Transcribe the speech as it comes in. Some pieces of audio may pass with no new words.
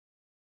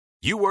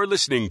You are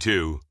listening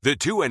to the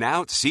Two and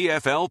Out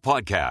CFL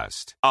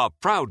podcast, a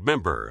proud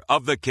member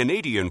of the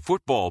Canadian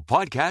Football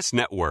Podcast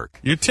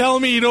Network. You're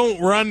telling me you don't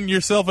run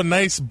yourself a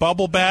nice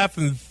bubble bath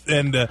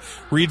and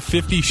read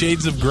 50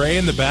 Shades of Grey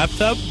in the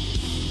bathtub?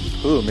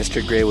 Ooh,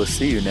 Mr. Grey will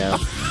see you now.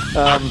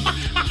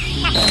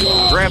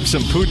 Grab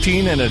some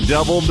poutine and a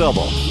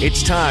double-double.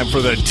 It's time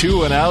for the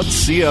Two and Out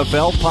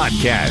CFL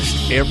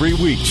podcast. Every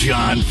week,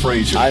 John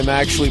Fraser. I'm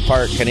actually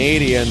part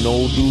Canadian,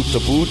 no do to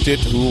boot it.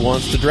 Who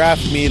wants to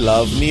draft me?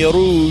 Love me a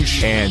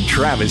rouge. And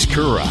Travis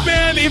Kura.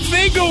 Man, if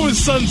they go with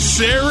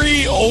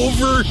Sunseri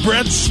over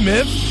Brett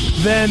Smith,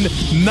 then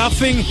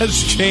nothing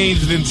has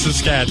changed in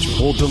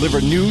Saskatchewan. We'll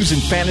deliver news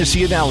and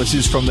fantasy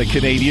analysis from the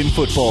Canadian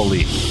Football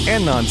League.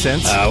 And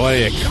nonsense. What do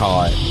you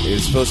call it? You're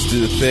supposed to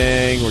do the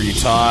thing where you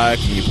talk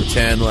and you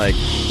pretend like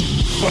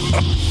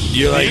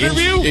you're like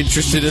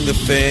interested in the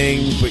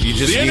thing, but you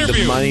just need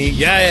the money.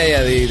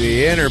 Yeah.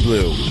 The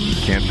interview.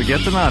 Can't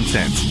forget the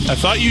nonsense. I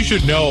thought you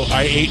should know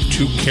I ate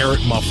 2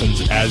 carrot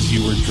muffins as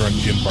you were drunk,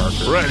 Jim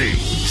Barker. Ready,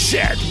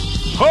 set,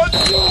 hut.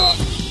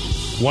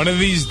 One of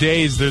these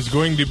days, there's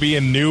going to be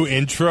a new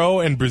intro,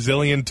 and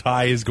Brazilian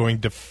Ty is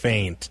going to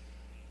faint.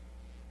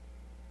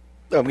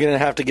 I'm going to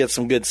have to get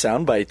some good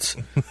sound bites.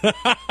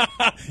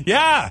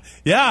 Yeah,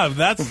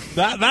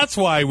 that's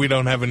why we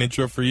don't have an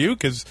intro for you,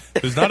 because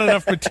there's not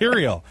enough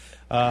material.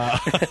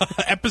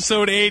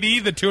 Episode 80,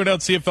 the Two and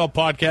Out CFL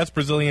podcast,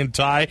 Brazilian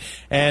Ty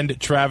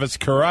and Travis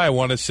Kura. I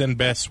want to send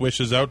best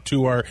wishes out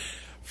to our,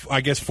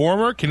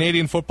 former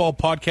Canadian Football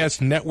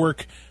Podcast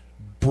Network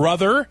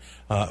brother,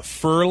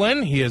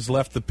 Ferlin. He has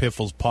left the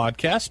Piffles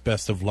podcast.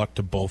 Best of luck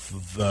to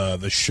both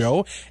the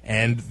show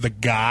and the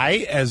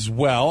guy as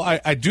well.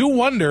 I do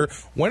wonder,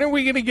 when are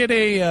we going to get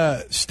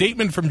a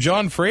statement from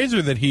John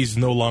Fraser that he's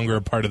no longer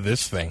a part of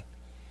this thing?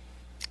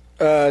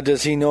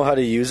 Does he know how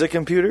to use a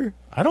computer?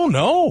 I don't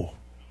know.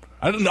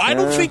 I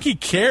don't think he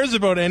cares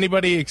about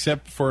anybody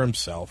except for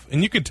himself.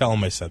 And you can tell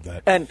him I said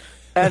that.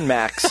 And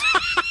Max.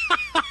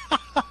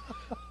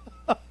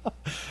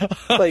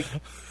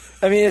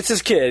 It's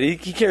his kid.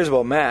 He cares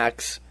about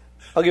Max.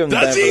 I'll give him the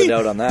benefit of the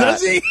doubt on that.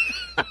 Does he?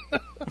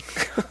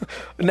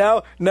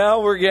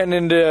 Now we're getting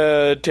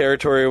into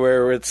territory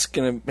where it's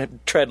going to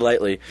tread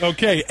lightly.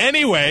 Okay,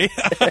 anyway,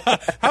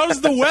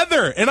 how's the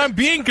weather? And I'm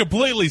being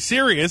completely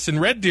serious. In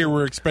Red Deer,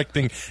 we're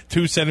expecting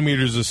 2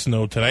 centimeters of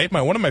snow tonight.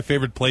 One of my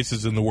favorite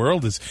places in the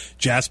world is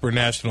Jasper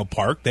National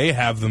Park. They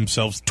have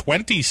themselves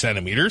 20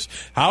 centimeters.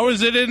 How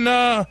is it in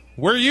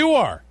where you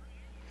are?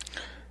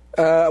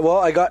 Well,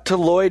 I got to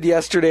Lloyd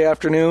yesterday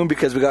afternoon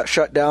because we got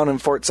shut down in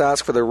Fort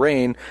Sask for the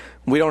rain.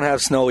 We don't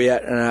have snow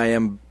yet, and I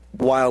am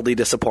wildly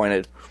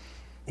disappointed.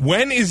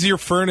 When is your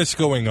furnace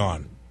going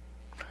on?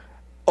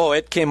 Oh,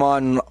 it came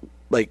on,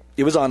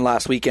 it was on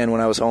last weekend when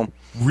I was home.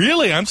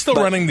 Really? I'm still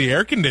running the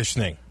air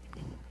conditioning.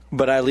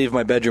 But I leave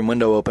my bedroom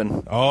window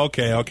open.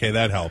 Okay,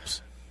 that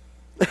helps.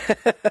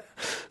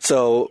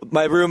 So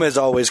my room is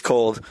always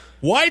cold.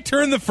 Why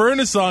turn the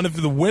furnace on if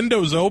the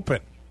window's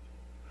open?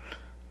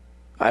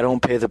 I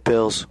don't pay the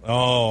bills.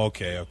 Oh,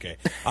 okay.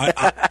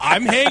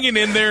 I'm hanging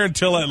in there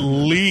until at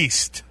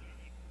least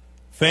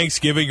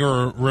Thanksgiving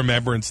or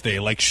Remembrance Day.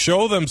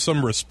 Show them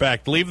some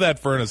respect. Leave that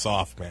furnace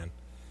off, man.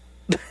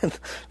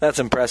 That's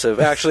impressive.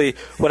 Actually,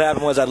 what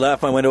happened was I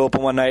left my window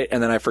open one night,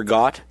 and then I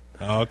forgot.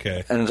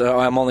 Okay. And so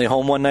I'm only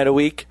home one night a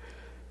week,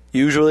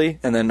 usually,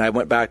 and then I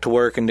went back to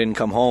work and didn't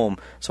come home.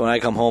 So when I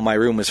come home, my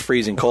room was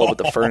freezing cold, but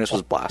the furnace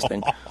was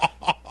blasting.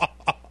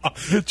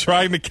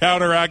 Trying to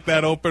counteract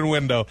that open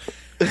window.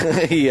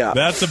 Yeah.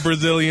 That's a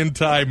Brazilian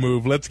Ty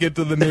move. Let's get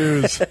to the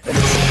news.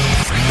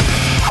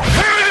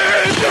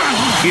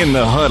 In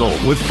the Huddle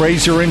with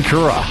Fraser and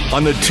Kura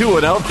on the Two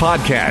and Out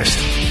podcast.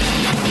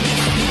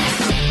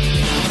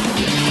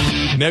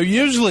 Now,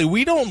 usually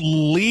we don't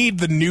lead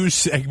the news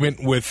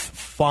segment with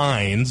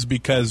fines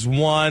because,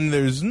 one,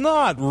 there's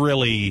not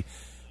really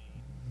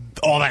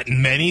all that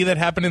many that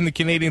happen in the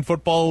Canadian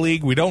Football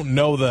League. We don't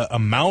know the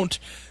amount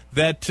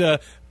that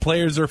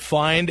players are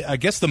fined. I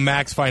guess the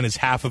max fine is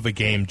half of a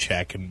game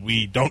check, and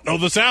we don't know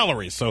the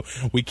salary, so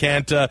we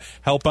can't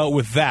help out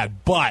with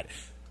that. But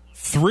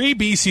 3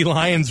 BC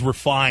Lions were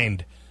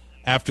fined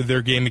after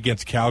their game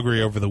against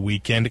Calgary over the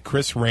weekend.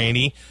 Chris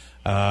Rainey,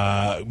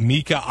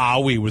 Mika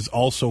Awi was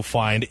also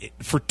fined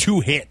for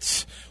 2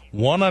 hits,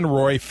 one on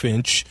Roy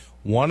Finch,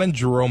 one on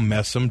Jerome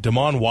Messam.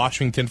 Damon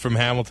Washington from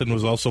Hamilton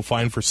was also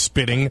fined for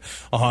spitting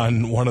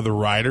on one of the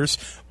riders.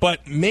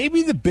 But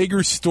maybe the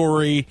bigger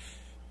story,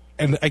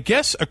 and I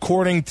guess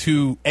according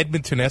to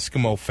Edmonton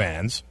Eskimo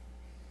fans,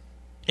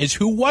 is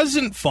who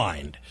wasn't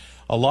fined.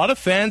 A lot of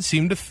fans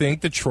seem to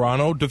think that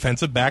Toronto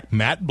defensive back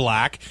Matt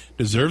Black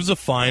deserves a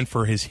fine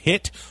for his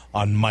hit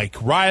on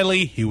Mike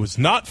Riley. He was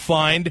not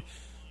fined.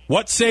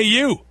 What say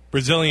you,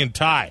 Brazilian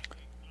Ty?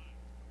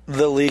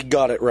 The league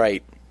got it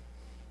right.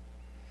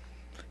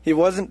 He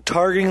wasn't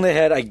targeting the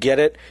head. I get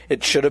it.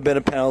 It should have been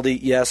a penalty.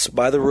 Yes,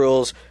 by the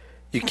rules,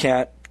 you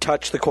can't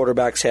touch the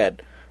quarterback's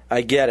head.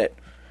 I get it.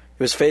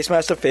 It was face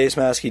mask to face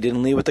mask. He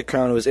didn't lead with the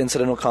crown. It was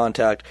incidental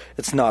contact.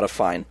 It's not a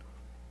fine.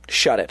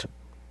 Shut it.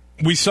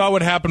 We saw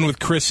what happened with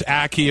Chris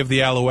Aki of the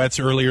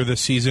Alouettes earlier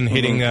this season,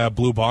 hitting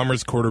Blue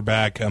Bombers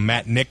quarterback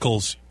Matt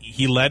Nichols.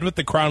 He led with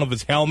the crown of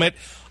his helmet.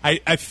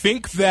 I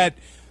think that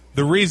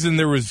the reason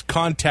there was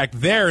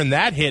contact there in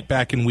that hit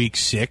back in Week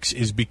 6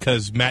 is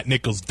because Matt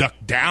Nichols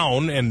ducked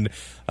down, and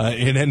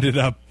it ended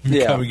up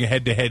becoming a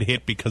head-to-head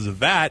hit because of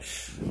that.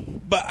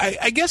 But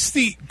I guess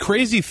the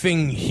crazy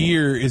thing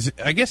here is,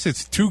 I guess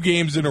it's 2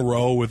 games in a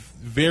row with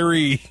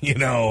very,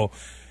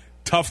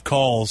 tough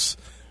calls.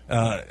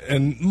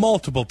 And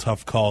multiple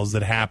tough calls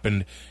that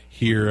happened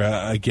here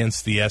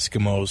against the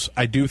Eskimos.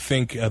 I do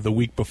think the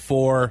week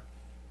before,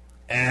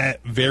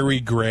 very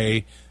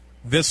gray.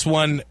 This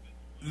one,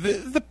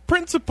 the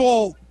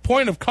principal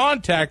point of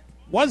contact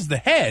was the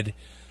head,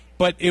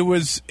 but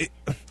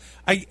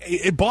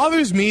it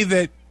bothers me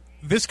that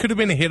this could have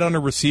been a hit on a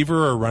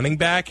receiver or a running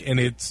back,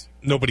 and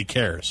nobody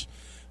cares.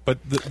 But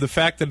the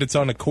fact that it's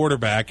on a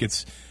quarterback,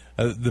 it's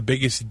the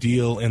biggest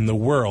deal in the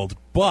world.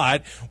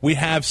 But we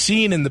have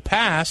seen in the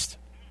past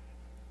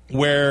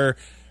where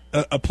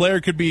a player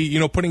could be,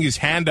 putting his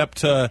hand up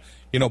to,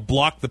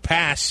 block the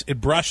pass. It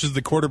brushes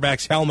the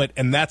quarterback's helmet,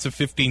 and that's a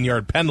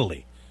 15-yard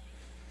penalty.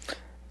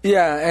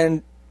 Yeah,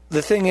 and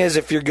the thing is,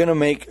 if you're going to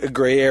make a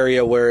gray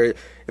area where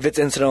if it's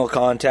incidental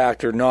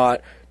contact or not,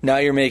 now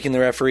you're making the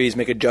referees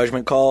make a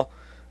judgment call.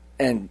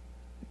 And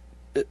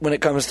when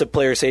it comes to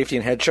player safety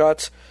and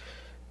headshots,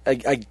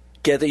 I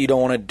get that you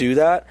don't want to do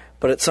that,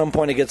 but at some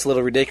point it gets a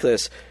little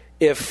ridiculous.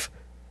 If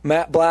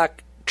Matt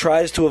Black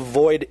tries to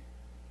avoid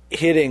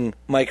hitting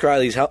Mike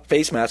Riley's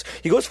face mask,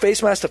 he goes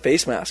face mask to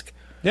face mask.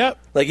 Yep.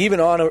 Like even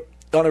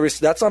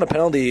that's not a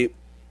penalty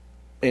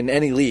in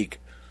any league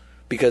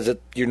because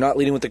you're not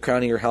leading with the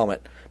crown of your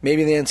helmet.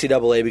 Maybe in the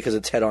NCAA because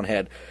it's head on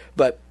head,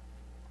 but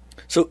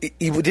so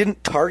he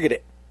didn't target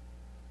it,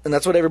 and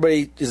that's what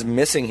everybody is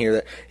missing here.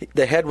 That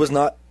the head was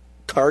not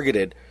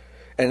targeted,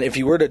 and if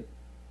you were to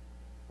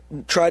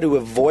try to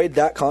avoid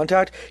that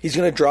contact, he's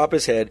going to drop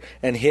his head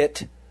and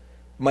hit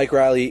Mike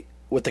Riley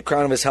with the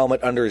crown of his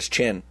helmet under his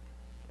chin.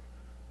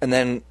 And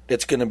then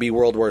it's going to be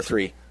World War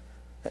III.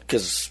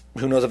 Because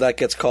who knows if that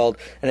gets called.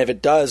 And if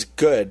it does,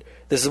 good.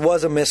 This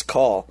was a missed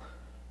call.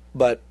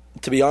 But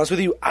to be honest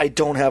with you, I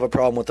don't have a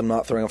problem with them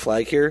not throwing a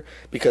flag here.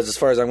 Because as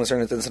far as I'm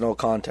concerned, it's incidental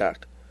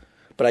contact.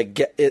 But I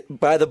get it.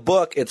 By the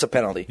book, it's a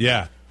penalty.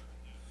 Yeah.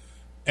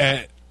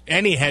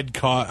 Any head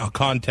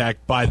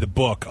contact by the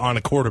book on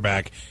a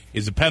quarterback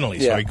is a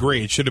penalty. So I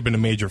agree. It should have been a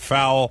major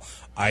foul.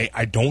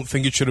 I don't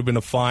think it should have been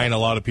a fine. A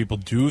lot of people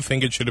do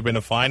think it should have been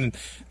a fine, and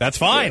that's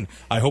fine.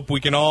 Yeah. I hope we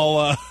can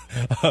all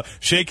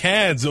shake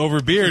hands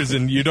over beers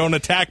and you don't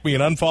attack me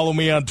and unfollow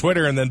me on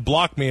Twitter and then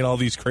block me and all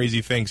these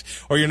crazy things.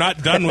 Or you're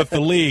not done with the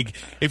league.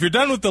 If you're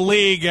done with the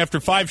league after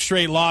 5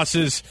 straight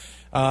losses,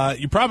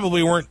 you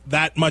probably weren't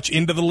that much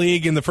into the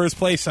league in the first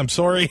place. I'm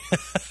sorry.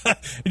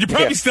 You're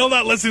probably still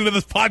not listening to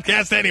this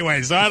podcast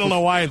anyway, so I don't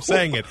know why I'm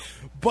saying it.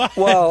 But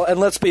well, and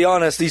let's be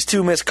honest, these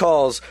 2 missed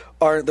calls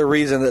aren't the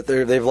reason that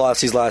they've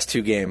lost these last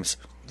 2 games.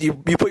 You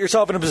put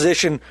yourself in a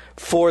position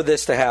for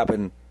this to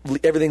happen,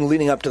 everything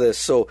leading up to this,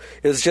 so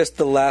it was just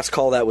the last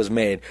call that was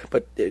made.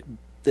 But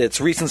it's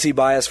recency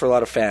bias for a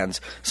lot of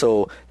fans,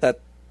 so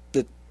that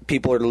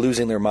people are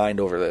losing their mind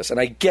over this. And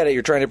I get it.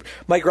 You're trying to.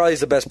 Mike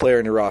Riley's the best player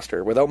in your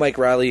roster. Without Mike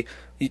Riley,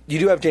 you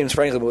do have James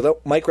Franklin, but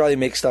without Mike Riley,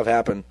 makes stuff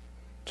happen.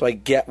 So I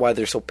get why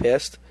they're so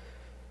pissed.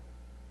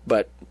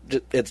 But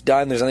it's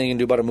done. There's nothing you can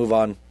do about it. Move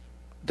on.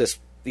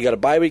 You got a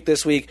bye week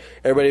this week.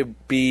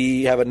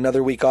 Everybody have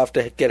another week off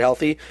to get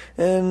healthy,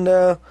 and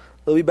they'll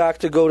be back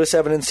to go to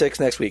 7-6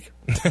 next week.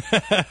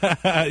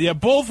 Yeah,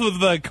 both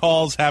of the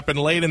calls happened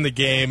late in the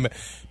game.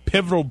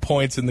 Pivotal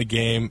points in the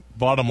game.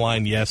 Bottom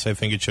line, yes, I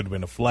think it should have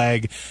been a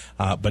flag,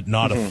 but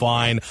not a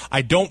fine.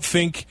 I don't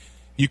think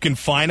you can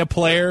fine a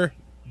player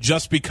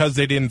just because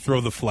they didn't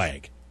throw the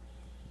flag.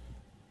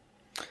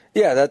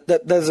 Yeah,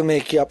 that doesn't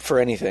make you up for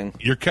anything.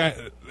 You're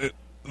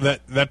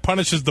that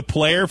punishes the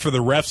player for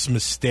the ref's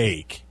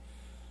mistake.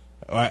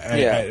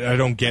 I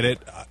don't get it.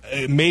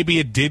 Maybe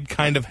it did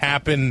kind of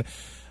happen.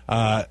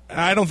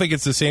 I don't think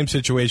it's the same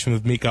situation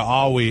with Mika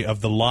Awi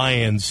of the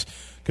Lions,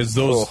 because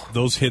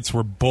those hits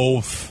were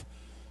both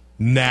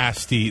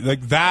nasty.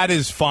 Like, that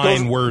is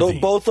fine-worthy.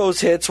 Both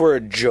those hits were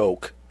a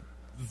joke.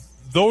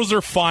 Those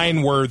are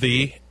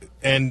fine-worthy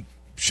and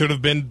should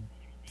have been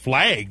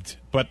flagged,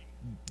 but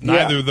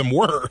neither of them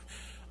were.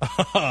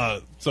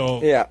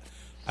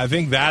 I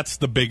think that's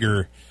the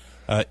bigger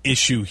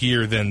issue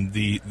here than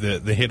the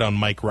hit on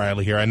Mike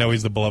Riley here. I know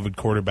he's the beloved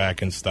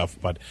quarterback and stuff,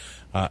 but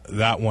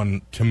that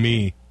one, to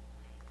me,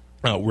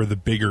 were the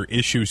bigger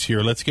issues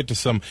here. Let's get to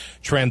some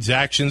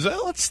transactions.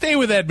 Let's stay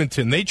with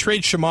Edmonton. They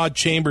trade Shamad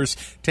Chambers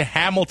to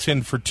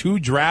Hamilton for 2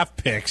 draft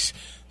picks.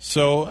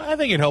 So I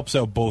think it helps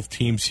out both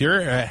teams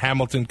here.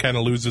 Hamilton kind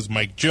of loses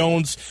Mike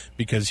Jones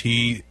because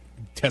he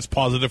tests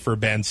positive for a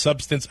banned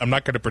substance. I'm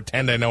not going to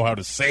pretend I know how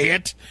to say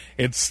it.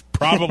 It's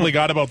probably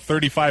got about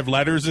 35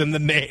 letters in the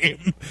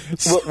name.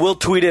 We'll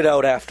tweet it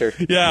out after.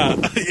 Yeah,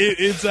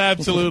 it's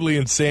absolutely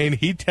insane.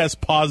 He tests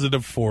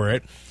positive for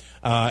it.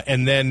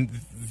 And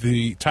then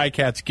the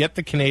Ticats get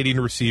the Canadian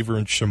receiver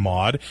in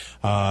Shamad.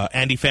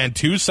 Andy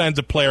Fantu signs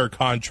a player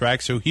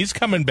contract, so he's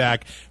coming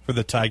back for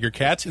the Tiger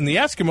Cats. And the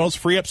Eskimos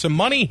free up some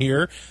money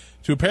here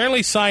to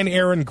apparently sign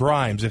Aaron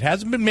Grimes. It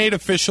hasn't been made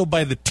official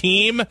by the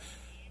team.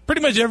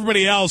 Pretty much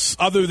everybody else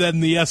other than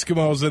the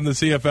Eskimos and the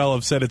CFL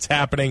have said it's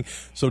happening.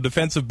 So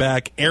defensive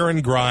back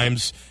Aaron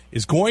Grimes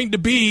is going to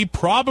be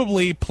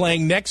probably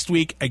playing next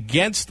week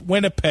against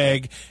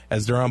Winnipeg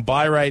as they're on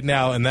bye right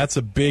now, and that's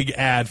a big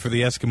add for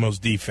the Eskimos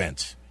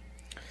defense.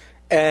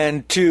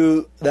 And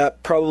that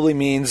probably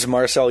means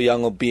Marcel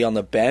Young will be on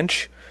the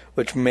bench,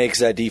 which makes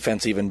that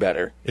defense even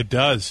better. It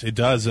does.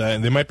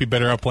 And they might be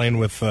better out playing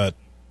with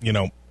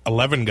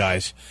 11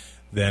 guys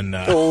than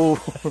than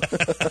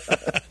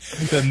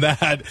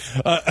that.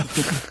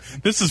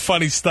 This is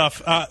funny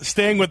stuff.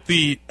 Staying with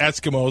the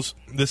Eskimos,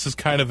 this is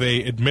kind of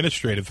a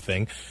administrative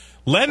thing.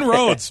 Len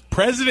Rhodes,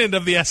 president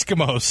of the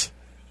Eskimos,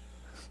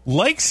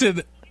 likes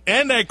an,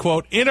 and I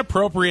quote,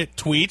 inappropriate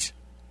tweet.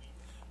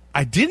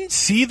 I didn't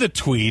see the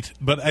tweet,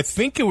 but I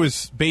think it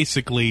was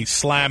basically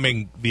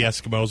slamming the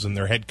Eskimos and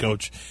their head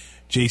coach,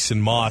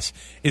 Jason Moss.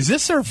 Is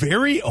this our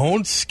very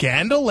own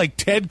scandal, like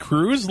Ted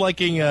Cruz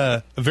liking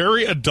a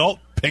very adult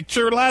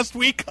picture last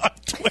week on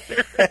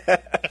Twitter?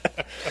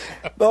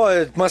 Oh,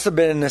 it must have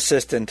been an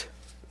assistant.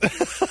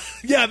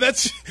 Yeah,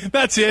 that's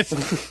it.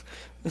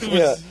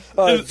 Yeah,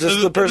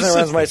 just the person that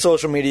runs my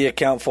social media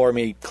account for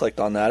me clicked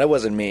on that. It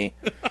wasn't me.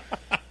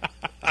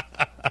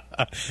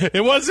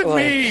 It wasn't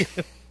me.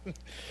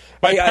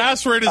 My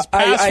password is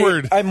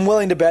password. I'm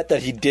willing to bet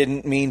that he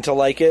didn't mean to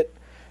like it,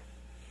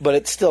 but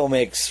it still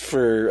makes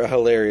for a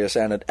hilarious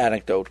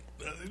anecdote.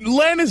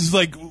 Len is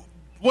like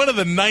one of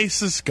the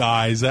nicest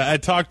guys. I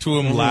talked to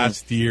him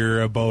last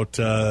year about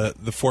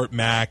the Fort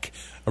Mac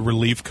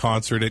relief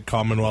concert at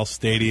Commonwealth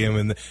Stadium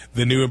and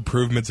the new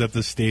improvements at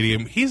the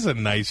stadium. He's a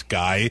nice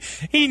guy.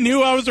 He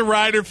knew I was a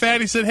Rider fan.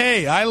 He said,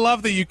 hey, I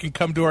love that you can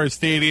come to our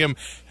stadium,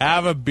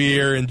 have a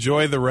beer,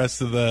 enjoy the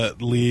rest of the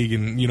league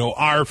and,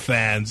 our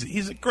fans.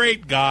 He's a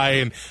great guy,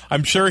 and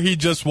I'm sure he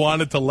just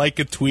wanted to like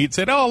a tweet,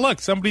 said, oh,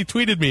 look, somebody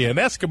tweeted me, an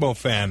Eskimo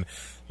fan,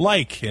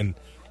 and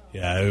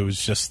yeah, it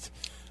was just,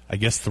 I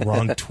guess, the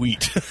wrong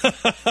tweet.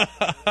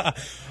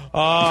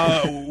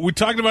 We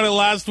talked about it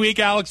last week.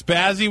 Alex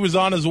Bazzi was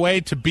on his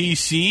way to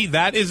BC.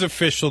 That is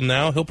official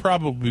now. He'll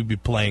probably be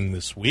playing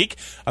this week.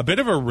 A bit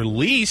of a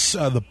release.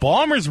 The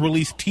Bombers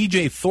released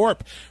TJ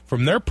Thorpe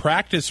from their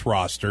practice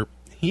roster.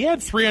 He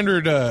had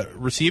 300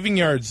 receiving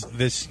yards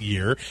this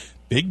year.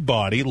 Big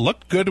body.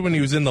 Looked good when he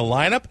was in the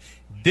lineup.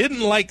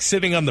 Didn't like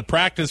sitting on the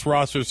practice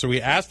roster, so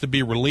he asked to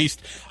be released.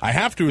 I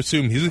have to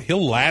assume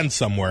he'll land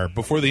somewhere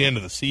before the end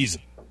of the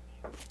season.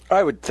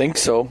 I would think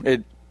so.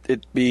 It'd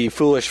be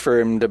foolish for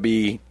him to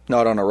be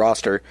not on a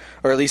roster,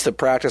 or at least a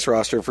practice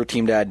roster for a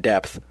team to add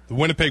depth. The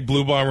Winnipeg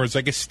Blue Bombers,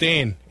 I guess,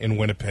 staying in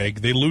Winnipeg.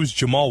 They lose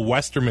Jamal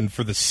Westerman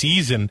for the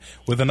season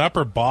with an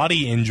upper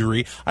body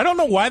injury. I don't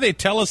know why they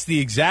tell us the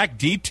exact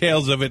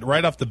details of it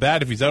right off the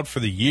bat if he's out for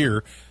the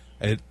year.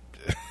 I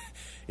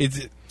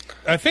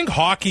think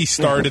hockey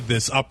started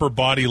this upper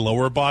body,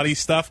 lower body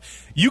stuff.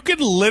 You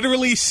could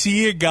literally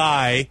see a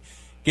guy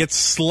get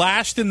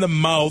slashed in the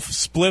mouth,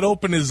 split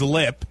open his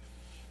lip,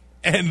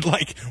 and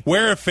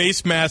wear a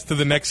face mask to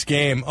the next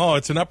game. Oh,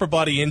 it's an upper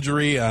body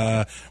injury.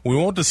 We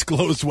won't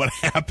disclose what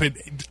happened.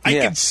 I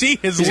can see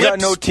his lips. He's got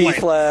no split.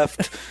 teeth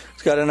left.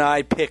 He's got an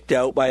eye picked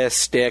out by a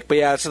stick. But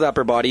yeah, it's his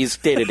upper body. He's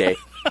day to day.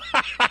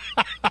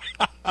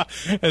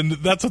 And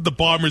that's what the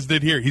Bombers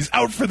did here. He's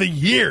out for the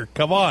year.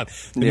 Come on.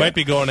 They might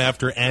be going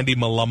after Andy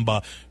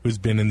Malumba, who's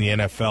been in the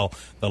NFL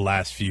the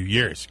last few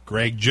years.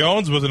 Greg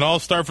Jones was an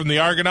all-star from the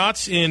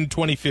Argonauts in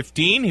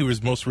 2015. He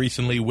was most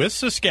recently with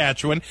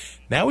Saskatchewan.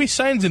 Now he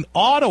signs in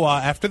Ottawa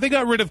after they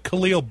got rid of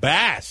Khalil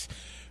Bass,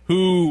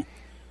 who,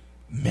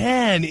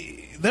 man,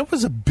 that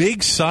was a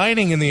big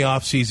signing in the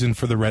offseason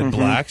for the Red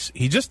Blacks.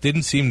 He just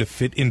didn't seem to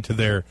fit into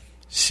their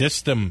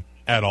system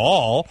at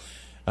all.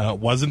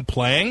 Wasn't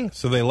playing,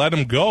 so they let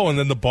him go, and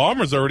then the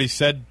Bombers already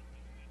said,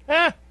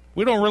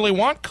 we don't really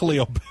want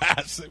Khalil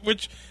Bass,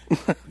 which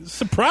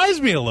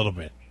surprised me a little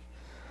bit.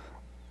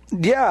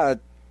 Yeah,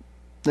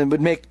 it would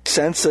make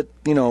sense that,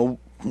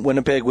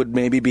 Winnipeg would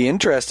maybe be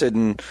interested,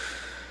 and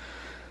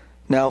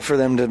now for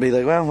them to be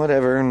like, well,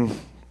 whatever, and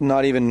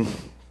not even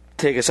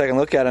take a second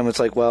look at him, it's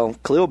like, well,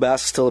 Khalil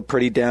Bass is still a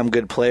pretty damn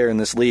good player in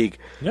this league.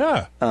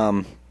 Yeah.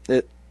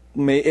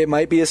 It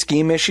might be a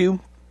scheme issue.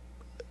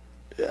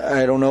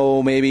 I don't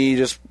know. Maybe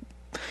just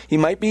he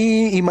might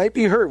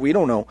be hurt. We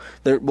don't know.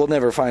 We'll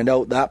never find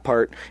out that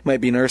part. He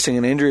might be nursing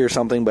an injury or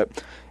something.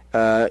 But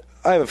I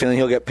have a feeling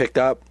he'll get picked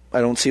up.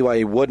 I don't see why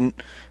he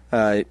wouldn't.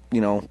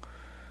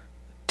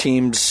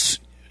 Teams.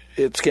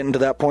 It's getting to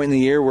that point in the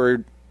year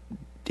where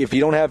if you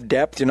don't have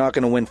depth, you're not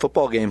going to win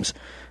football games.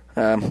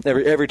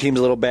 Every team's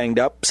a little banged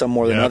up, some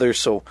more than others.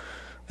 So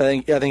I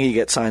think he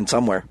gets signed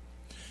somewhere.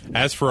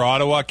 As for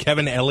Ottawa,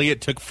 Kevin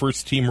Elliott took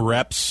first-team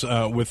reps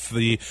with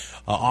the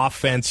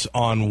offense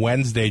on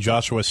Wednesday.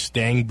 Joshua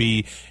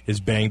Stangby is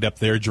banged up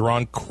there.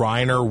 Jaron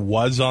Kreiner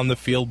was on the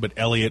field, but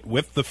Elliott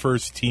with the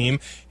first team.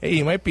 Hey,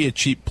 he might be a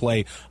cheap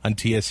play on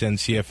TSN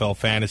CFL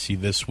Fantasy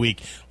this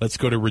week. Let's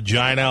go to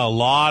Regina. A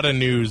lot of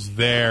news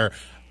there.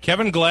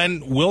 Kevin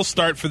Glenn will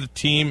start for the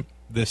team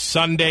this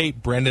Sunday.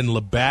 Brendan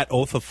Labatt,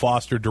 Otha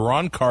Foster,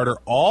 Duron Carter,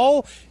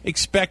 all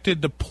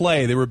expected to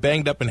play. They were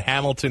banged up in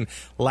Hamilton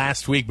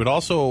last week, but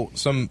also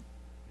some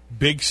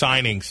big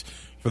signings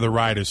for the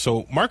Riders.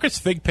 So Marcus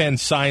Thigpen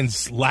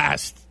signs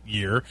last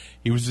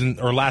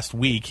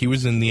week. He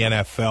was in the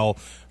NFL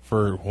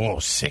for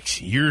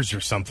 6 years or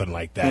something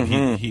like that.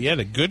 Mm-hmm. He had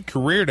a good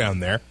career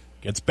down there.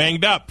 Gets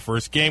banged up.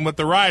 First game with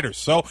the Riders.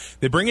 So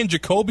they bring in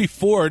Jacoby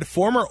Ford,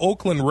 former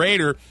Oakland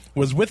Raider,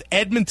 was with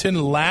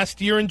Edmonton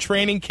last year in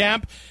training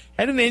camp,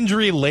 had an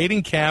injury late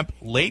in camp,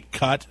 late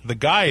cut. The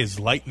guy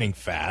is lightning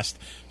fast.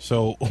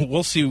 So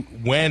we'll see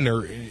when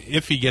or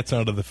if he gets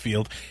out of the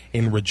field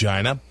in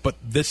Regina. But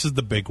this is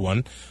the big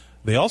one.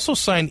 They also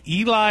signed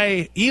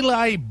Eli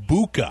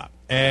Buka.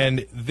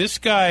 And this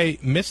guy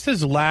missed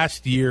his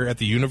last year at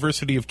the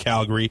University of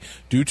Calgary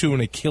due to an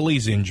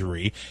Achilles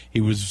injury.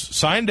 He was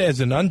signed as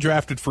an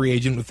undrafted free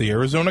agent with the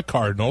Arizona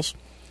Cardinals,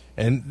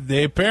 and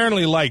they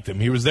apparently liked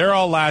him. He was there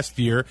all last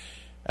year.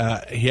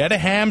 He had a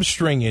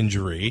hamstring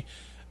injury,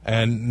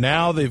 and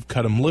now they've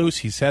cut him loose.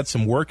 He's had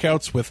some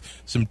workouts with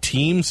some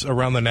teams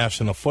around the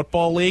National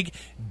Football League.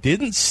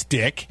 Didn't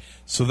stick.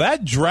 So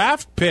that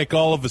draft pick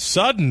all of a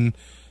sudden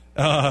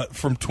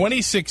from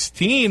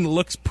 2016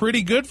 looks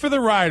pretty good for the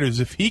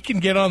Riders. If he can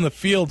get on the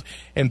field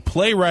and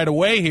play right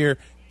away here,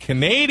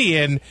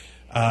 Canadian,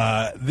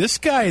 this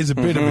guy is a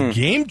bit of a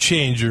game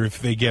changer if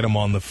they get him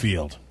on the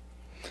field.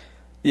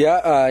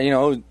 Yeah,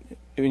 you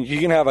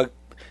can have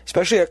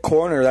especially at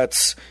corner,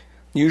 that's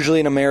usually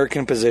an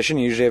American position.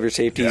 You usually have your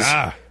safeties.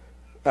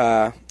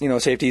 Yeah.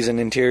 Safeties and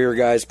interior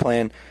guys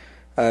playing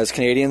as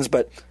Canadians,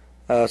 but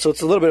so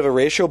it's a little bit of a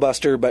ratio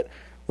buster, but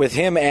with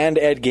him and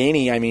Ed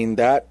Gainey, I mean,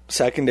 that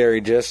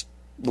secondary just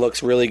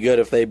looks really good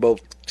if they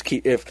both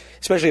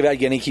especially if Ed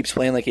Gainey keeps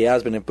playing like he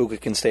has been, if Buka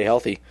can stay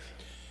healthy.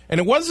 And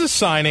it was a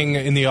signing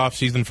in the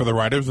offseason for the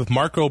Riders with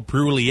Marco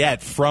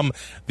Brulliette from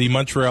the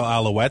Montreal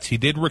Alouettes. He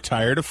did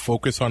retire to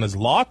focus on his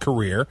law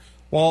career.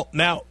 Well,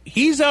 now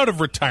he's out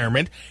of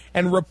retirement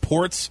and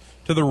reports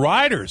to the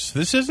Riders.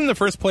 This isn't the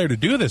first player to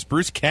do this.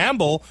 Bruce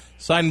Campbell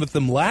signed with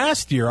them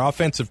last year,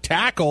 offensive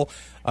tackle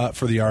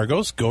for the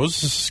Argos, goes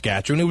to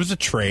Saskatchewan. It was a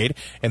trade,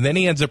 and then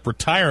he ends up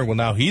retiring. Well,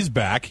 now he's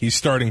back. He's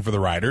starting for the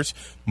Riders.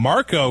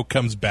 Marco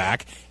comes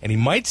back, and he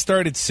might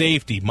start at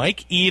safety.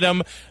 Mike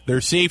Edom,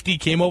 their safety,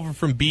 came over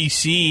from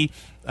BC,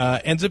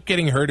 ends up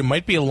getting hurt. It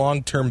might be a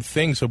long-term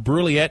thing. So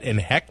Brulliette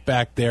and Heck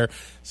back there.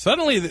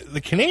 Suddenly,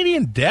 the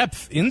Canadian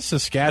depth in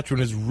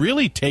Saskatchewan has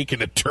really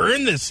taken a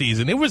turn this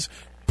season. It was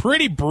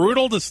pretty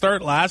brutal to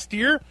start last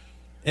year,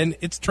 and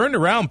it's turned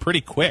around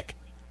pretty quick.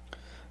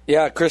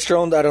 Yeah, Chris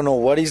Jones, I don't know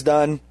what he's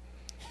done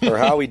or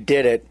how he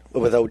did it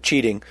without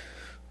cheating.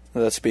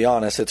 Let's be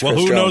honest. It's well,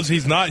 Chris who Jones. knows?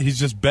 He's not. He's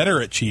just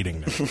better at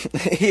cheating now.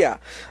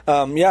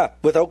 Yeah.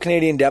 Without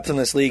Canadian depth in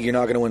this league, you're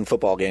not going to win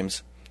football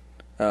games.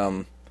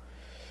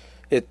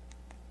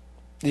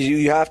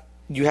 You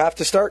have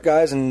to start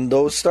guys, and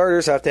those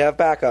starters have to have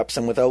backups.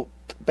 And without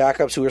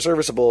backups who are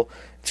serviceable,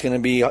 it's going to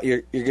be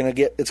it's going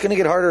to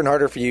get harder and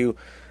harder for you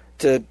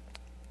to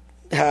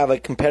have a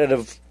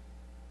competitive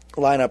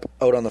lineup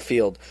out on the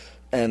field.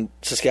 And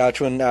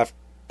Saskatchewan,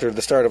 after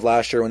the start of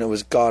last year when it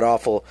was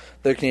god-awful,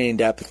 their Canadian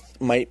depth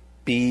might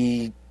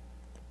be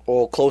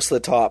close to the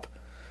top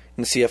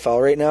in the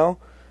CFL right now.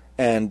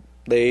 And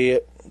they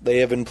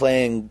have been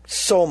playing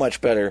so much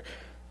better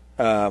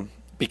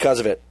because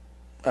of it.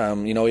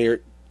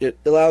 It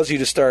allows you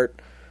to start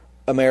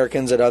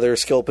Americans at other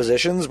skill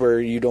positions where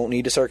you don't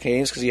need to start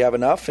Canadians because you have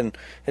enough, and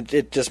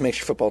it just makes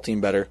your football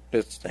team better.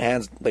 It's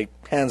hands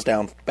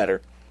down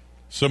better.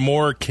 Some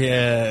more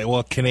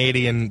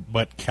Canadian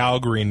but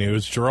Calgary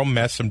news. Jerome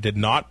Messam did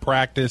not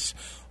practice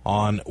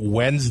on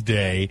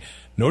Wednesday.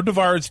 No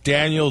DeVaris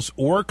Daniels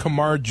or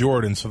Kamar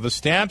Jordan. So the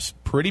Stamps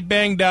pretty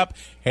banged up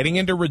heading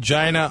into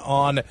Regina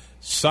on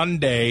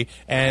Sunday.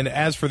 And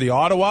as for the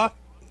Ottawa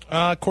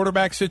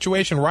quarterback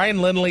situation,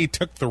 Ryan Lindley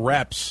took the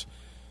reps.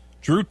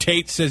 Drew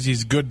Tate says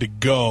he's good to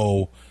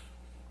go.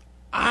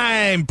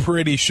 I'm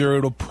pretty sure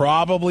it'll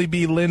probably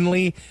be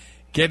Lindley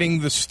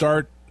getting the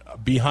start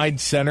behind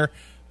center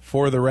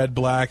for the Red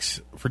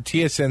Blacks. For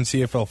TSN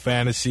CFL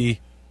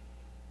Fantasy,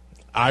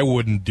 I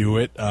wouldn't do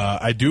it.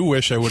 I do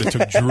wish I would have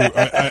took Drew.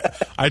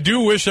 I do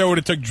wish I would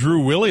have took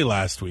Drew Willie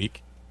last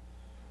week.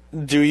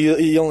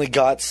 He only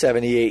got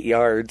 78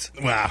 yards.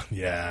 Well,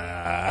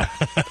 yeah.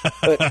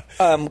 But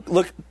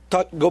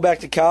go back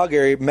to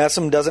Calgary.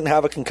 Messam doesn't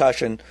have a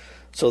concussion,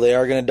 so they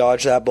are going to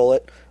dodge that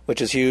bullet,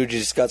 which is huge.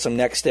 He's got some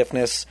neck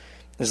stiffness.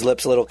 His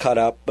lip's a little cut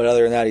up, but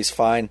other than that, he's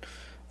fine.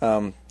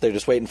 They're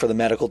just waiting for the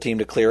medical team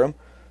to clear him.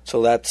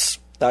 So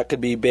that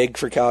could be big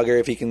for Calgary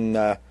if he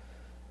can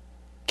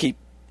keep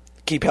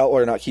healthy,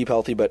 or not keep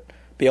healthy, but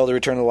be able to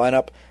return to the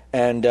lineup.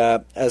 And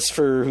as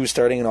for who's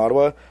starting in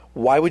Ottawa,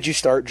 why would you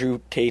start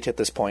Drew Tate at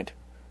this point?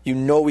 You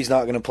know he's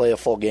not going to play a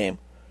full game.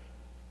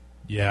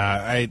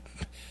 Yeah,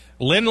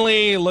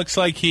 Lindley looks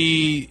like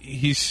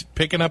he's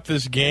picking up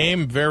this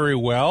game very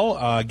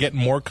well, getting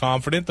more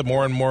confident the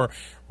more and more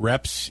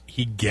reps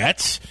he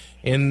gets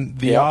in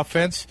the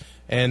offense.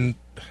 And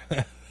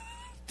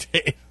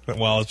Tate,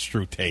 well, it's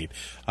Drew Tate,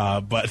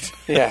 but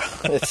yeah,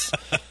 it's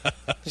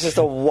just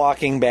a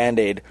walking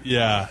Band-Aid.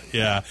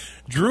 Yeah.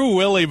 Drew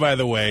Willie, by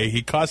the way,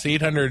 he cost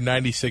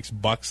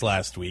 $896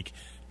 last week.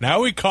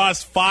 Now he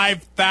costs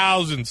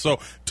 $5,000. So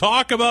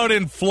talk about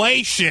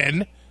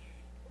inflation,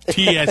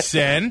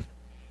 TSN.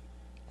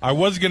 I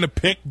was going to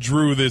pick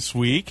Drew this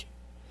week.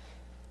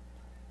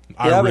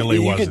 I really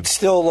wasn't. You could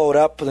still load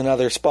up with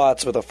another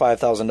spots with a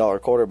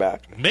 $5,000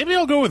 quarterback. Maybe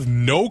I'll go with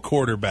no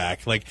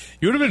quarterback. Like,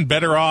 you would have been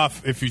better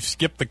off if you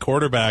skipped the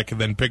quarterback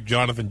and then picked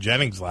Jonathan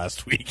Jennings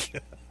last week.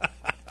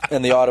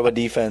 And the Ottawa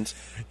defense.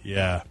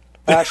 Yeah.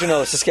 Actually,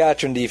 no,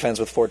 Saskatchewan defense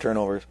with 4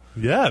 turnovers.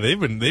 Yeah, they've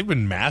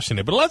been mashing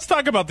it. But let's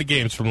talk about the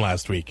games from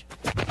last week.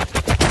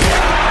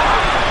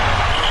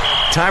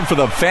 Time for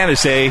the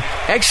Fantasy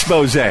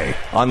Expose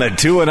on the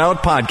 2 and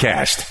Out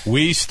podcast.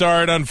 We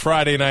start on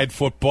Friday Night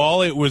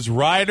Football. It was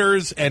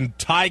Riders and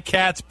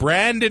Ticats.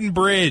 Brandon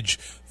Bridge,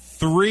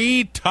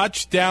 3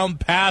 touchdown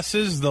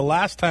passes. The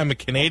last time a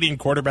Canadian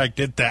quarterback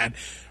did that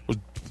was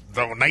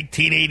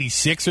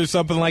 1986 or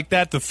something like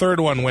that. The third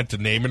one went to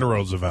Naaman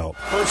Roosevelt.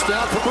 First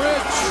down for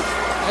Bridge.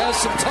 Has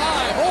some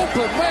time.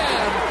 Open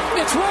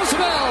man. It's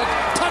Roosevelt.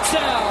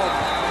 Touchdown.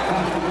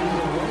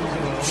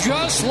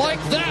 Just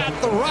like that,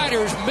 the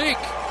Riders make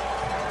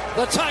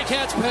the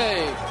Ticats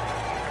pay.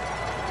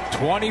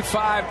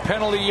 25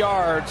 penalty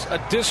yards, a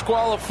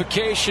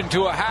disqualification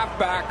to a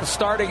halfback, a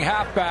starting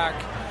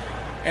halfback,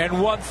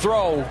 and 1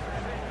 throw.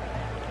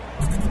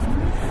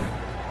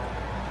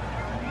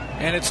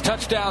 And it's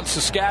touchdown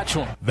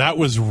Saskatchewan. That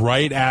was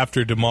right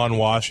after Damon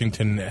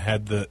Washington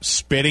had the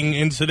spitting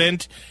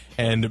incident.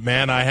 And,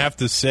 man, I have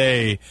to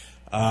say,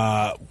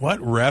 what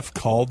ref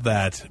called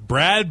that?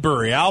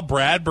 Al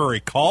Bradbury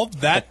called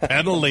that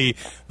penalty,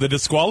 the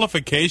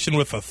disqualification,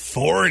 with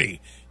authority.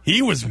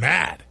 He was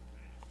mad.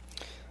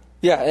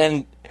 Yeah,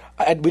 and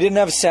we didn't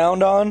have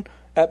sound on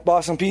at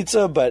Boston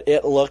Pizza, but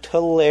it looked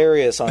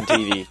hilarious on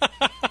TV.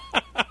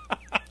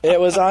 It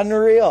was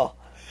unreal.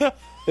 It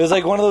was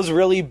like one of those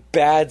really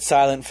bad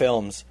silent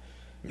films.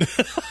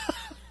 It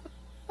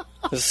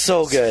was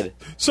so good.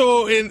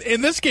 So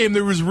in this game,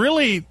 there was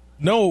really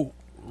no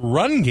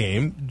run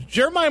game.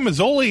 Jeremiah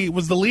Mazzoli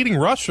was the leading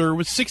rusher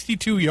with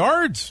 62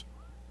 yards.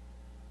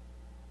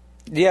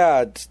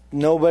 Yeah,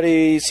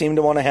 nobody seemed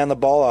to want to hand the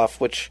ball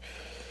off, which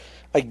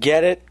I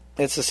get it.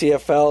 It's the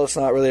CFL. It's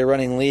not really a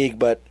running league,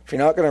 but if you're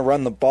not going to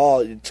run the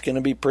ball, it's going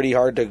to be pretty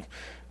hard to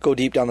go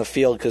deep down the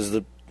field because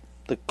the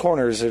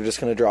corners are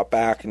just going to drop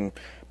back and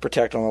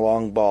protect on the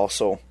long ball.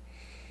 So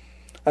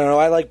I don't know.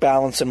 I like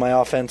balance in my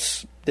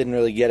offense. Didn't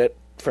really get it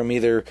from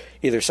either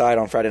side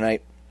on Friday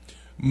night.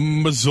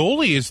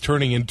 Mazzoli is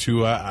turning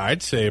into,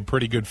 I'd say, a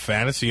pretty good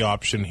fantasy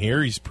option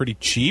here. He's pretty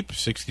cheap,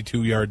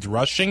 62 yards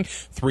rushing,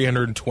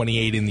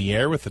 328 in the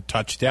air with a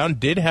touchdown.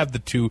 Did have the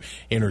 2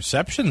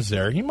 interceptions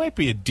there. He might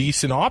be a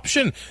decent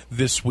option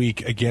this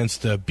week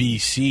against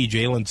BC.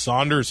 Jalen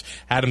Saunders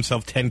had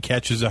himself 10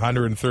 catches,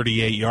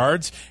 138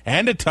 yards,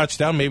 and a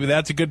touchdown. Maybe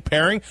that's a good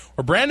pairing.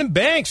 Or Brandon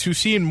Banks, who's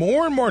seeing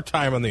more and more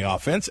time on the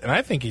offense, and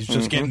I think he's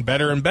just getting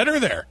better and better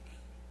there.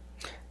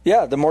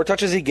 Yeah, the more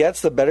touches he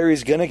gets, the better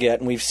he's going to get,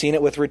 and we've seen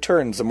it with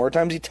returns. The more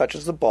times he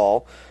touches the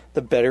ball,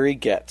 the better he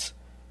gets.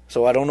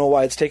 So I don't know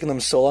why it's taken them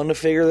so long to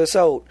figure this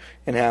out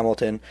in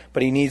Hamilton,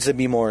 but he needs to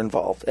be more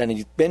involved. And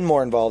he's been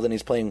more involved, and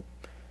he's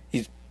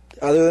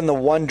other than the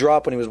one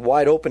drop when he was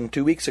wide open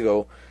 2 weeks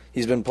ago,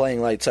 he's been playing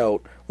lights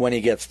out when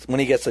he gets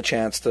the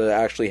chance to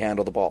actually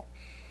handle the ball.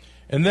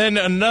 And then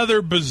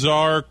another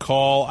bizarre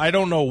call. I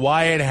don't know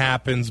why it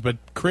happens, but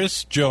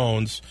Chris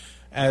Jones,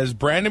 as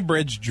Brandon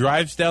Bridge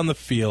drives down the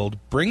field,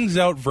 brings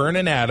out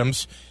Vernon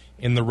Adams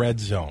in the red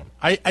zone.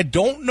 I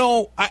don't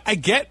know. I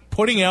get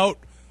putting out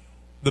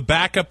the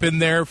backup in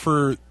there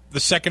for the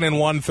 2nd and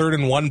 1, 3rd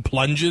and 1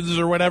 plunges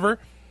or whatever.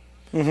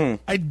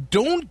 Mm-hmm. I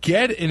don't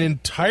get an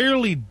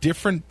entirely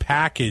different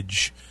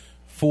package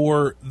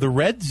for the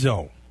red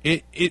zone.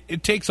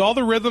 It takes all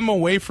the rhythm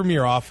away from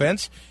your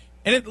offense,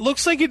 and it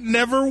looks like it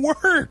never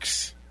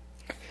works.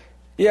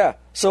 Yeah,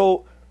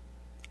 so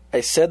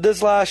I said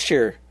this last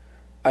year.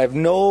 I have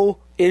no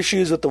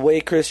issues with the way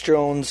Chris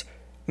Jones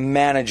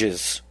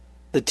manages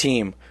the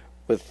team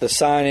with the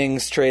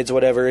signings, trades,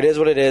 whatever. It is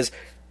what it is.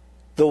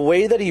 The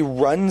way that he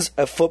runs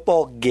a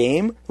football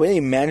game, the way he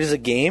manages a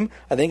game,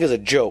 I think is a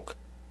joke.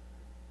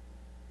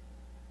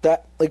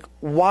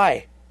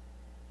 Why?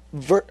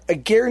 I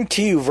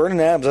guarantee you Vernon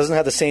Adams doesn't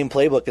have the same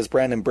playbook as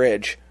Brandon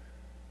Bridge.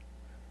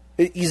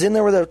 He's in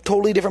there with a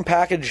totally different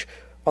package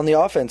on the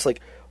offense.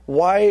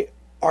 Why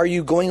are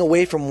you going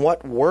away from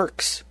what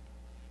works?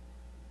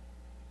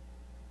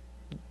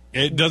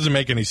 It doesn't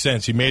make any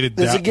sense. He made it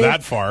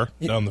that far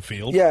down the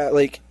field. Yeah,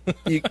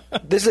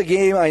 this is a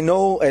game. I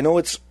know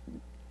it's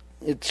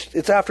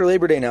it's after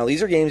Labor Day now.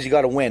 These are games you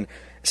got to win,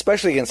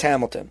 especially against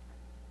Hamilton.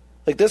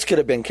 Like, this could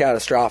have been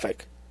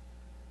catastrophic.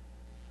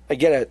 I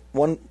get it.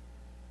 One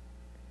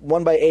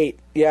by 8.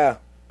 Yeah,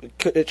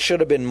 it should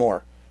have been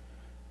more.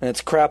 And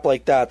it's crap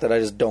like that I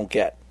just don't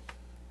get.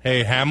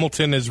 Hey,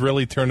 Hamilton has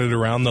really turned it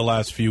around the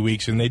last few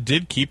weeks, and they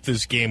did keep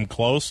this game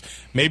close.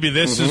 Maybe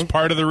this is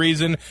part of the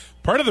reason.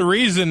 Part of the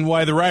reason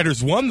why the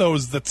Riders won, though,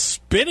 is that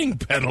spitting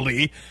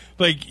penalty.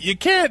 Like, you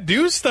can't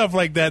do stuff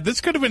like that.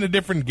 This could have been a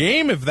different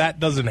game if that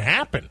doesn't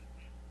happen.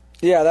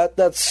 Yeah,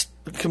 that's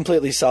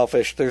completely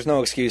selfish. There's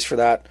no excuse for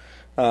that.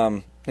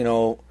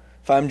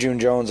 If I'm June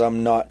Jones,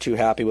 I'm not too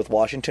happy with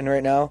Washington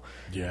right now.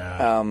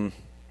 Yeah.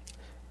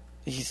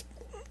 He's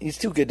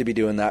too good to be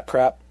doing that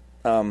crap.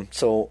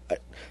 So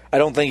I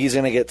don't think he's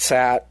going to get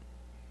sat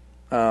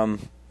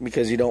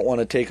because you don't want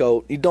to take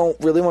out. You don't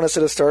really want to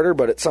sit a starter,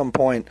 but at some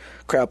point,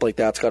 crap like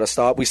that's got to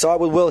stop. We saw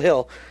it with Will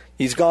Hill.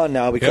 He's gone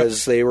now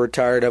because they were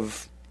tired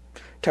of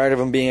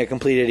him being a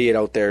complete idiot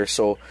out there.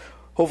 So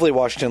hopefully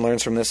Washington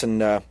learns from this,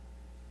 and I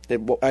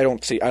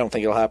don't think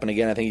it'll happen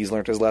again. I think he's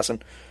learned his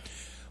lesson.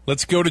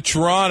 Let's go to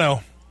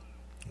Toronto,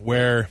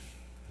 where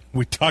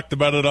we talked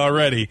about it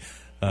already.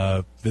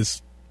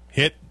 This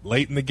hit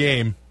late in the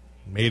game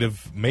may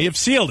have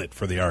sealed it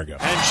for the Argo.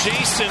 And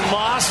Jason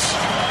Moss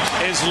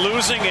is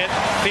losing it,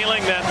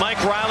 feeling that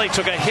Mike Riley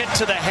took a hit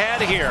to the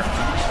head here.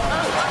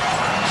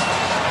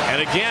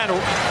 And again,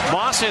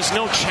 Moss has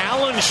no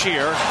challenge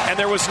here, and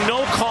there was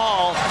no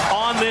call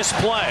on this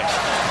play.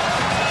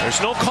 There's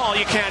no call,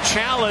 you can't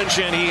challenge,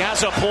 and he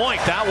has a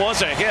point. That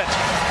was a hit,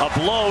 a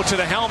blow to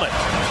the helmet.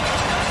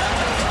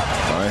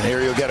 And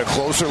here you'll get a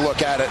closer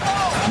look at it.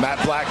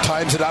 Matt Black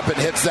times it up and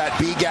hits that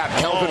B gap.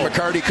 Kelvin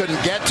McCarty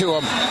couldn't get to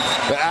him,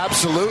 but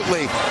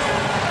absolutely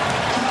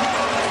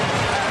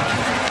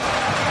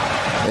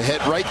a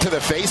hit right to the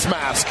face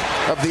mask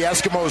of the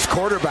Eskimos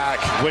quarterback,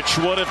 which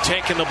would have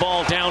taken the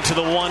ball down to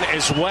the 1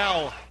 as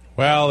well.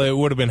 Well, it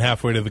would have been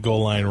halfway to the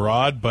goal line,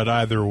 Rod, but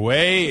either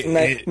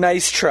way...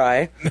 Nice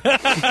try.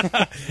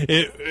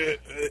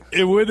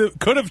 It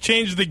could have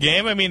changed the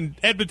game. I mean,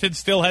 Edmonton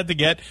still had to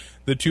get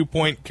the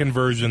 2-point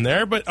conversion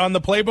there, but on the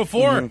play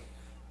before,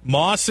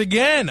 Moss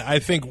again, I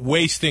think,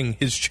 wasting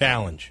his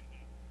challenge.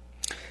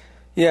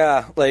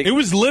 Yeah, like... It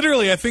was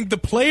literally, I think, the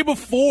play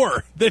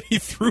before that he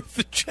threw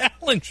the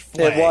challenge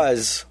flag. It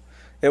was.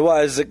 It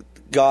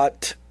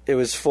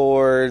was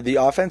for the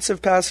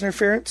offensive pass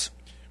interference.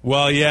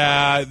 Well,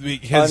 yeah.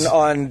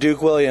 On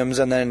Duke Williams,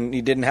 and then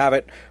he didn't have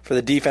it for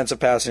the defensive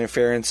pass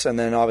interference, and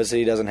then obviously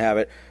he doesn't have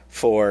it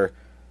for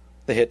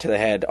the hit to the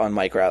head on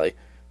Mike Riley.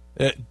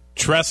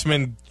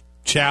 Trestman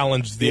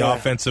challenged the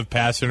offensive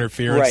pass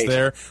interference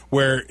there,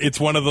 where it's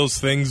one of those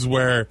things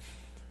where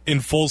in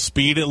full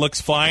speed it looks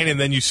fine, and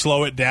then you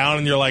slow it down,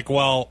 and you're like,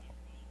 well,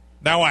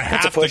 now I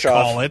have to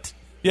call it.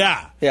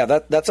 Yeah. Yeah,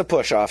 that's a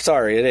push-off.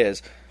 Sorry, it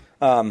is.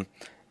 I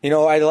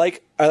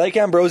like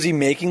Ambrosi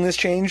making this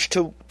change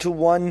to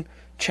one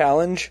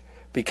challenge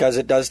because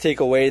it does take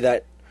away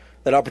that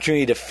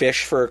opportunity to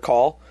fish for a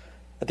call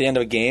at the end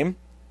of a game.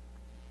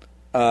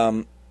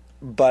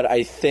 But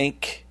I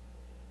think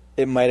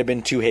it might have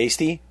been too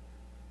hasty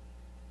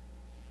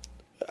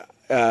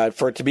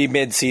for it to be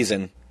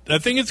mid-season. I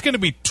think it's going to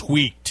be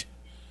tweaked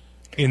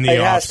in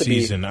the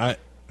off-season.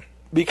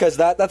 Because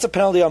that's a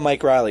penalty on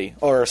Mike Riley.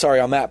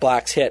 on Matt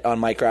Black's hit on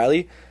Mike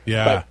Riley.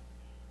 Yeah. But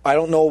I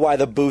don't know why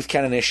the booth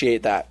can't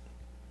initiate that.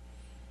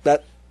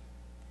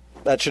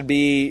 That should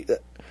be...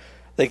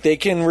 Like, they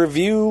can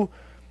review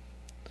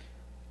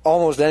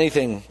almost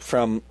anything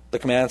from the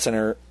command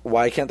center.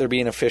 Why can't there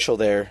be an official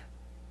there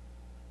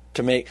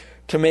to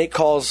make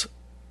calls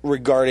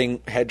regarding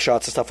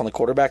headshots and stuff on the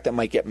quarterback that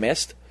might get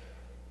missed?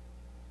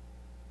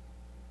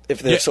 If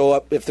they're so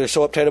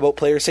uptight about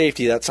player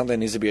safety, that's something that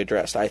needs to be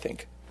addressed, I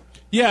think.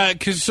 Yeah,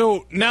 because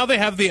so now they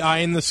have the eye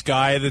in the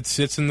sky that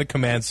sits in the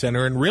command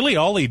center, and really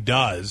all he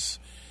does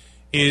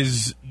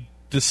is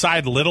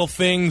decide little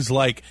things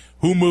like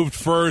who moved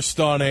first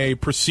on a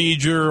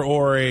procedure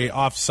or a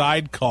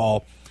offside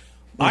call.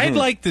 I'd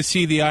like to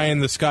see the eye in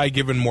the sky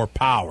given more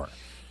power.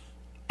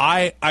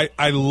 I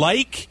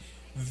like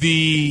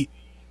the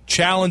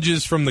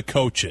challenges from the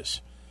coaches.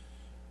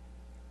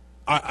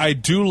 I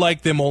do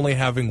like them only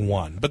having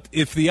one. But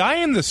if the eye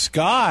in the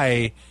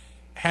sky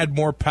had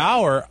more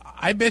power,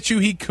 I bet you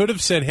he could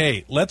have said,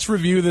 hey, let's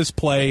review this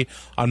play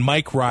on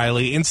Mike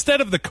Riley.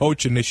 Instead of the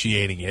coach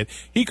initiating it,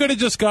 he could have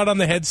just got on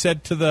the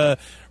headset to the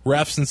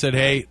refs and said,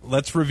 hey,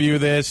 let's review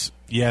this.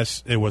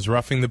 Yes, it was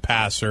roughing the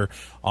passer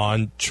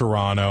on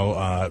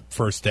Toronto,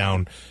 first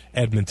down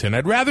Edmonton.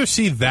 I'd rather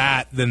see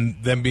that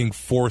than them being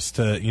forced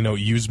to,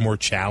 use more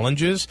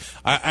challenges.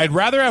 I'd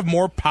rather have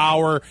more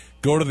power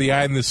go to the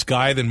eye in the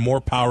sky than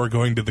more power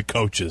going to the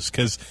coaches,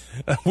 because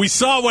we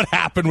saw what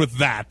happened with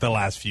that the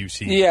last few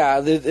seasons. Yeah,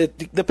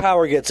 the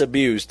power gets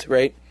abused,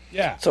 right?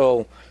 Yeah.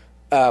 So,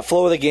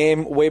 flow of the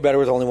game, way better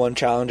with only one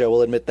challenge, I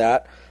will admit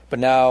that. But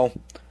now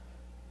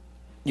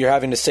you're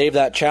having to save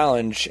that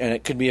challenge, and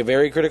it could be a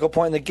very critical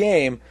point in the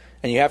game,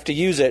 and you have to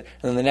use it,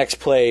 and then the next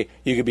play,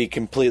 you could be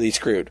completely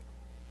screwed.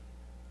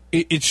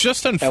 It's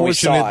just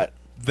unfortunate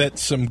that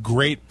some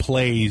great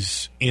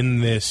plays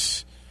in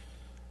this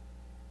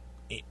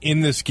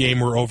game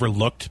were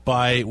overlooked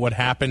by what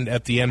happened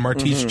at the end.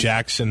 Martese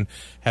Jackson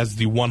has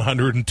the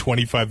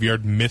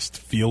 125-yard missed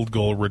field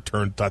goal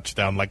return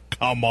touchdown. Like,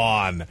 come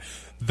on.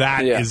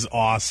 That is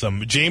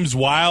awesome. James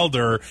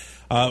Wilder,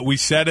 we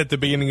said at the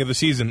beginning of the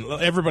season,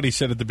 everybody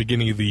said at the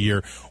beginning of the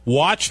year,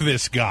 watch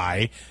this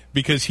guy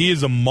because he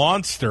is a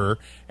monster.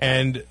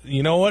 And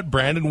you know what?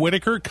 Brandon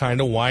Whitaker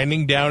kind of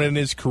winding down in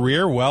his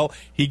career. Well,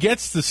 he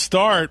gets the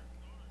start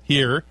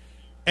here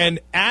and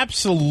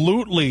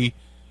absolutely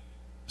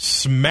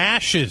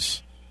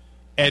smashes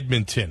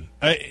Edmonton.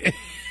 The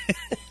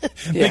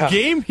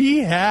game he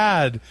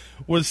had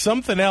was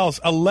something else.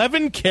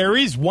 11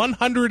 carries,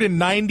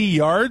 190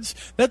 yards.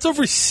 That's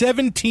over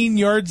 17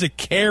 yards a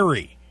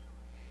carry.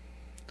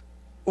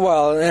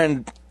 Well,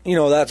 and,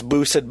 that's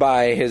boosted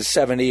by his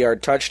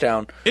 70-yard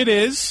touchdown. It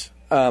is.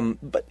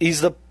 But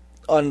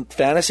on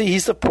fantasy,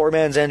 he's the poor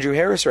man's Andrew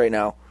Harris right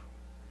now.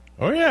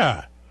 Oh,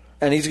 yeah.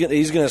 And he's going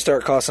to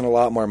start costing a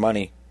lot more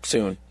money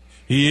soon.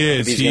 He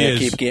is. He's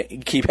going to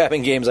keep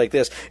having games like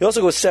this. He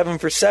also goes 7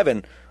 for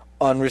 7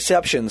 on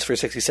receptions for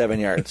 67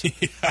 yards.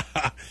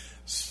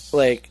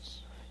 Like,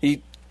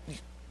 he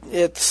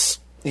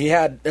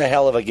had a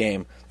hell of a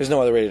game. There's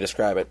no other way to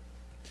describe it.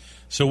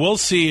 So we'll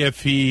see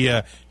if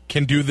he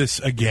can do this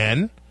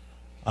again.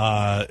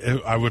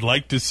 I would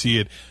like to see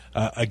it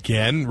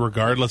again,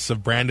 regardless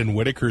of Brandon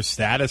Whitaker's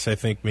status. I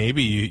think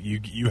maybe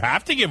you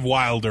have to give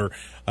Wilder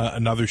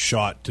another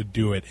shot to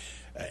do it.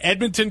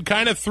 Edmonton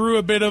kind of threw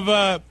a bit of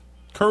a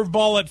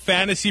curveball at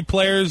fantasy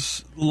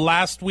players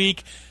last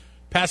week.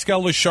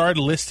 Pascal Richard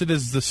listed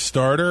as the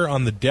starter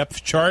on the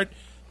depth chart,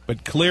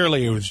 but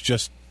clearly it was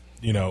just,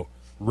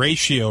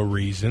 ratio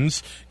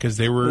reasons because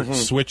they were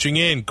switching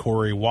in.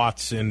 Corey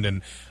Watson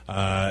and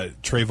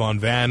Trayvon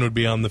Van would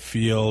be on the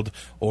field,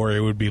 or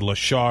it would be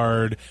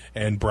Richard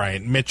and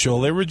Bryant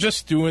Mitchell. They were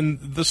just doing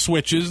the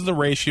switches, the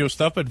ratio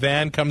stuff, but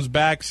Van comes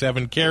back,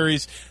 7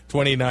 carries,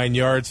 29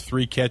 yards,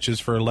 3 catches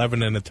for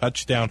 11 and a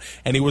touchdown,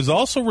 and he was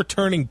also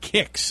returning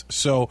kicks,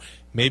 so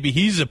maybe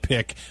he's a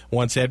pick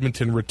once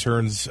Edmonton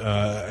returns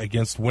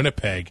against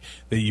Winnipeg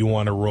that you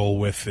want to roll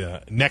with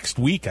next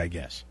week, I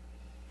guess.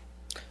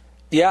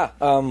 Yeah,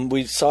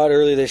 we saw it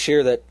earlier this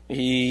year that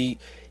he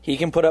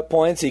can put up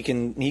points. He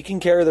can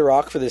carry the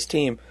rock for this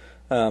team.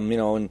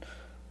 And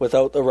with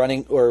a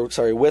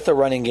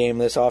running game,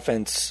 this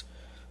offense,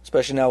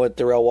 especially now with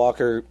Darrell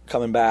Walker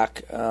coming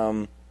back,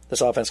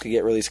 this offense could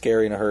get really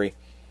scary in a hurry.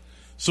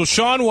 So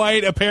Sean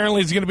White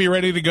apparently is going to be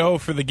ready to go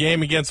for the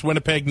game against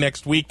Winnipeg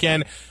next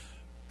weekend,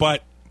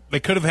 but they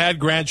could have had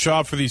Grant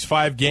Shaw for these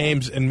 5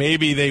 games, and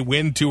maybe they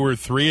win 2 or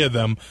 3 of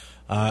them.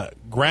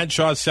 Grant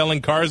Shaw is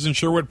selling cars in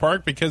Sherwood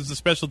Park because the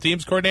special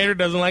teams coordinator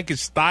doesn't like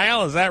his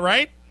style. Is that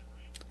right?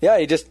 Yeah,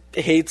 he just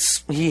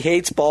hates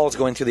balls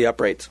going through the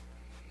uprights.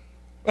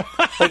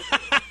 Like,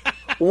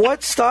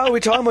 what style are we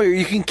talking about here?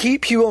 You can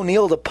keep Hugh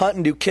O'Neill to punt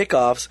and do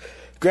kickoffs.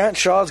 Grant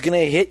Shaw's going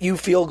to hit you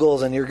field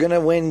goals and you're going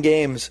to win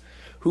games.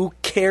 Who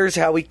cares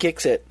how he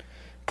kicks it?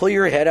 Pull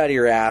your head out of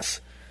your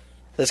ass.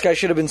 This guy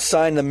should have been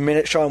signed the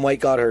minute Sean White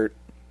got hurt.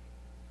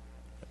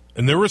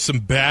 And there were some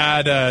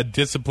bad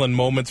discipline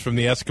moments from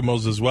the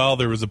Eskimos as well.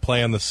 There was a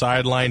play on the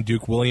sideline.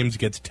 Duke Williams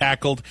gets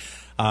tackled.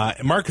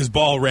 Marcus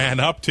Ball ran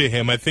up to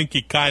him. I think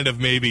he kind of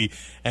maybe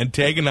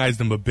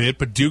antagonized him a bit,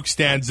 but Duke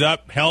stands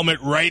up,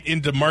 helmet right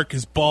into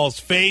Marcus Ball's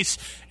face,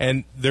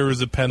 and there was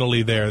a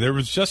penalty there. There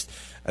was just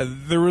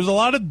there was a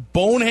lot of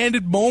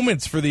boneheaded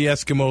moments for the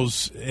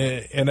Eskimos,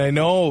 and I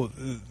know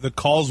the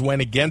calls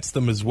went against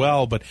them as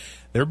well, but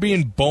they're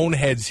being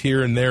boneheads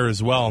here and there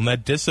as well, and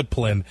that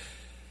discipline,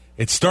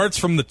 it starts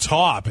from the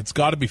top. It's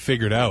got to be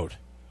figured out.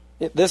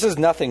 This is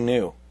nothing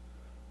new.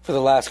 For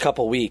the last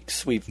couple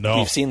weeks, we've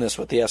seen this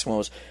with the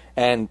Eskimos.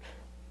 And,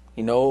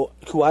 you know,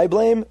 who I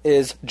blame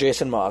is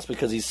Jason Maas,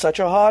 because he's such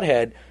a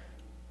hothead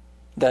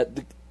that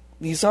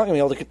he's not going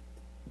to be able to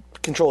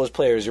control his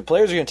players. Your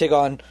players are going to take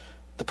on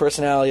the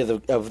personality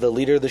of the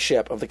leader of the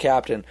ship, of the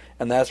captain,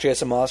 and that's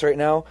Jason Maas right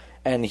now.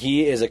 And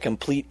he is a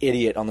complete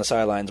idiot on the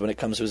sidelines when it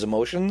comes to his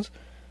emotions.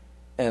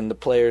 And the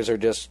players are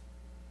just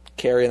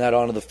carrying that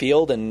onto the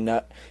field,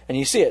 and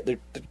you see it. They're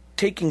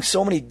taking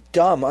so many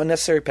dumb,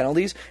 unnecessary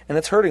penalties, and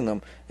it's hurting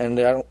them.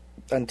 And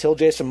until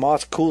Jason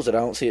Maas cools it, I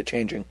don't see it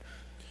changing.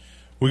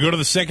 We go to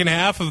the second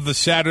half of the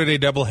Saturday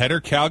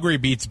doubleheader. Calgary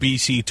beats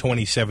BC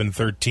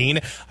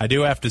 27-13. I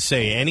do have to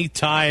say,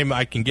 anytime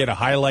I can get a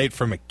highlight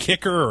from a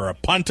kicker or a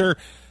punter,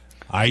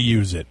 I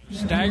use it.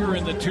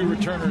 Staggering the 2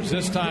 returners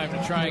this time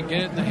to try and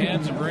get it in the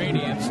hands of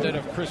Rainey instead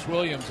of Chris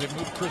Williams. They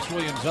moved Chris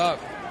Williams up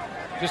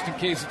just in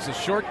case it's a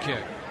short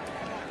kick.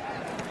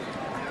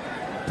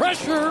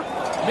 Pressure.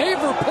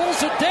 Maver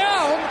pulls it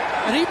down,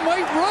 and he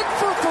might run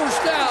for first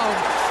down.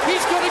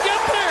 He's going to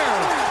get there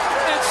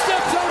and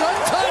steps out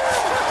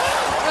untouched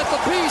at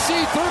the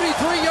BC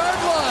 33-yard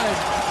line.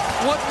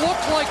 what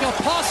looked like a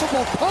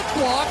possible punt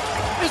block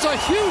is a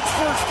huge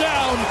first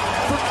down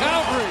for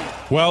Calgary.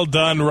 Well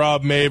done,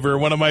 Rob Maver,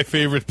 one of my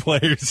favorite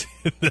players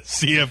in the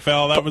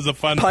CFL. That was a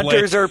fun play.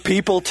 Punters are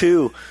people,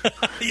 too.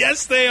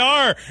 Yes, they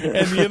are.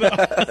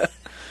 And,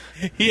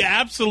 he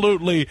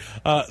absolutely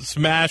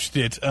smashed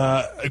it.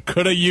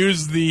 Could have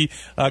used the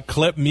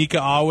clip Mika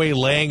Awe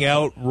laying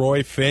out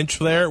Roy Finch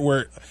there,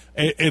 where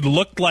it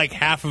looked like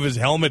half of his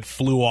helmet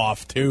flew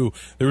off, too.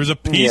 There was a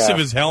piece of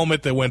his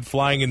helmet that went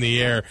flying in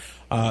the air,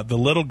 the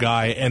little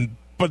guy.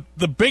 But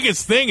the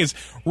biggest thing is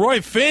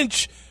Roy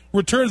Finch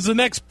returns the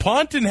next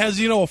punt and has,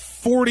 a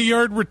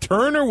 40-yard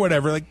return or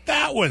whatever. Like,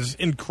 that was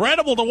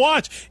incredible to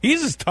watch.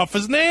 He's as tough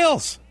as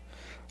nails.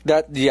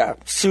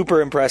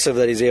 Super impressive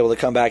that he's able to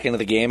come back into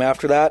the game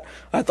after that.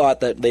 I thought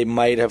that they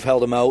might have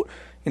held him out.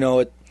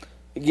 The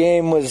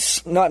game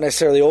was not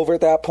necessarily over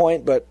at that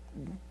point, but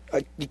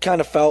you kind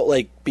of felt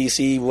like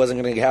BC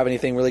wasn't going to have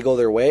anything really go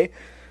their way.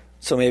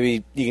 So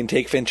maybe you can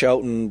take Finch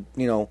out and,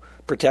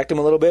 protect him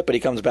a little bit, but he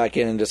comes back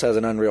in and just has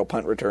an unreal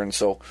punt return.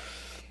 So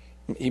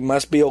he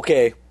must be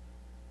okay.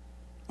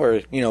 Or,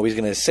 he's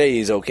going to say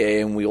he's okay,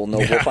 and we'll know.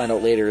 We'll find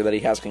out later that he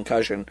has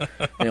concussion,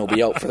 and he'll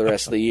be out for the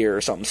rest of the year or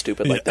something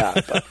stupid like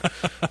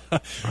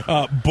that.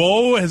 But.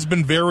 Bo has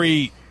been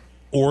very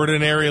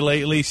ordinary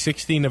lately,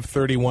 16 of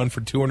 31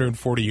 for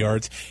 240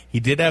 yards. He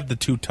did have the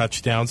 2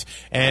 touchdowns,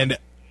 and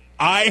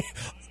I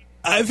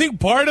think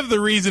part of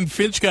the reason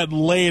Finch got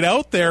laid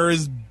out there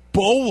is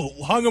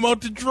Bo hung him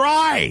out to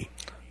dry.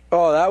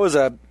 Oh, that was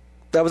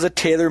a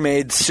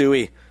tailor-made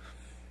suey.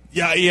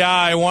 Yeah,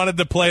 I wanted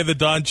to play the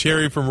Don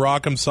Cherry from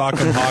Rock'em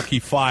Sock'em Hockey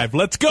 5.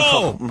 Let's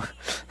go!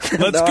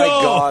 Let's go! My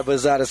God,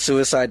 was that a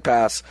suicide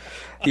pass.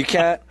 You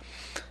can't,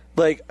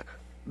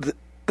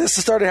 this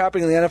started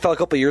happening in the NFL a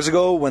couple of years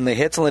ago when the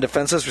hits on the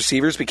defenseless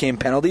receivers became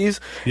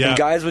penalties, and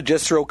guys would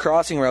just throw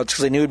crossing routes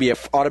because they knew it would be an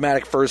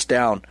automatic first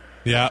down.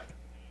 Yeah.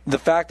 The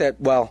fact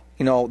that,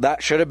 that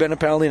should have been a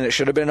penalty and it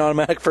should have been an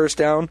automatic first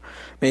down,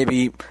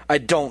 maybe, I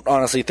don't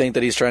honestly think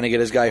that he's trying to get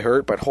his guy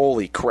hurt, but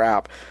holy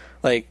crap.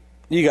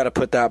 You got to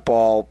put that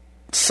ball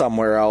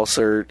somewhere else,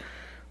 or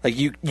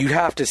you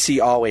have to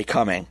see Awe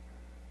coming.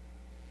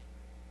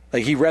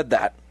 He read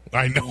that.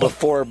 I know.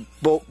 Before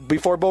Bo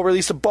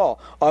released the ball,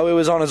 Awe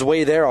was on his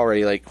way there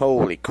already.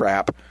 Holy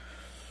crap!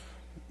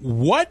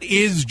 What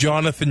is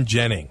Jonathan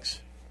Jennings?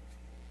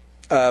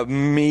 A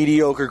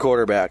mediocre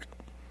quarterback.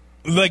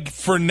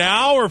 For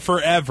now or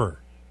forever?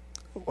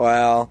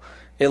 Well,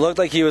 it looked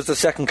like he was the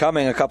second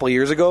coming a couple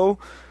years ago.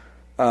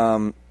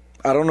 I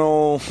don't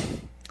know.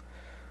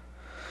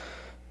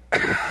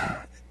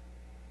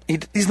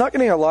 He's not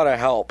getting a lot of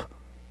help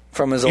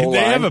from his O-line. They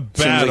have a bad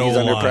Seems like he's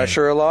O-line. under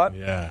pressure a lot.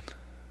 Yeah.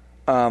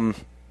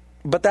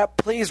 But that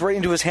plays right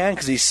into his hand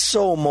because he's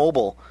so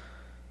mobile.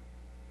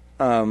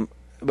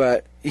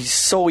 But he's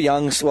so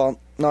young. Well,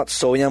 not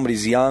so young, but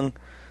he's young.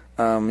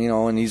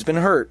 And he's been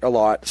hurt a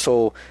lot.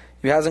 So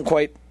he hasn't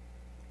quite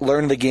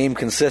learned the game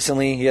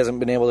consistently. He hasn't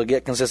been able to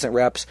get consistent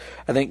reps.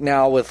 I think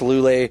now with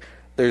Lule,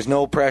 there's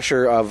no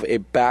pressure of a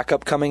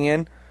backup coming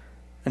in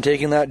and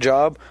taking that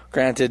job.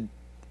 Granted,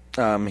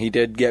 he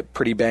did get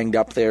pretty banged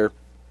up there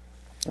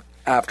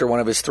after one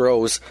of his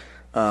throws,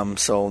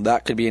 so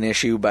that could be an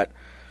issue. But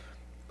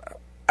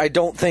I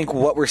don't think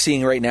what we're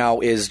seeing right now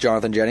is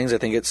Jonathan Jennings. I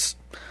think it's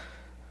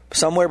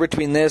somewhere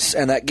between this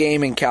and that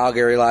game in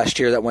Calgary last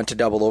year that went to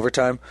double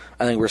overtime.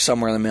 I think we're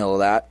somewhere in the middle of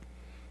that.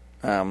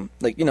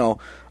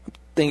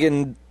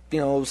 Thinking,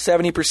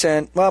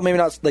 70%, well, maybe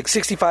not,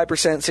 65%,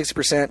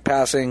 60%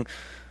 passing,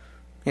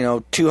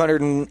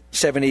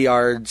 270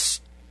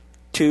 yards,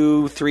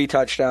 2-3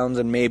 touchdowns,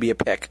 and maybe a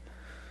pick.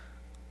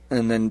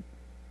 And then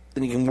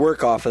you can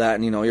work off of that,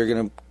 and you're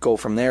going to go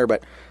from there.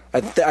 But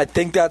I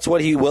think that's what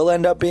he will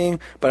end up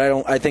being.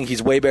 But I think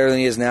he's way better than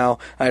he is now.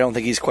 I don't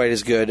think he's quite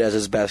as good as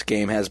his best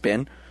game has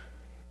been.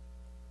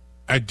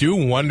 I do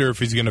wonder if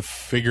he's going to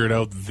figure it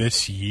out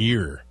this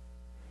year.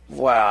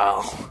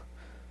 Wow.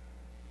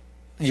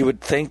 You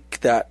would think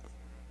that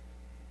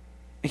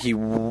he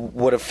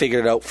would have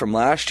figured it out from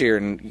last year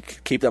and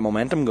keep that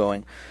momentum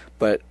going.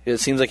 But it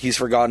seems like he's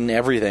forgotten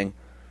everything.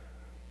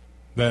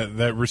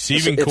 That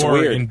receiving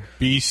core in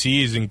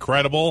BC is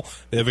incredible.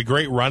 They have a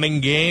great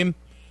running game.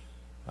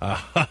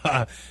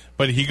 But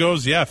he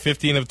goes,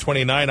 15 of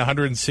 29,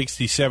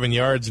 167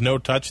 yards, no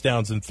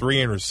touchdowns, and 3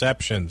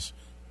 interceptions.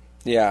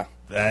 Yeah.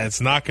 It's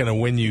not going to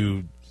win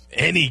you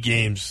any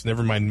games,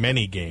 never mind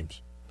many games.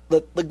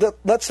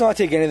 Let's not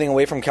take anything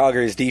away from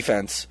Calgary's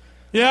defense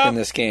in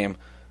this game.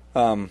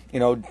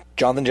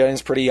 Jonathan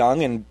Jennings pretty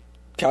young, and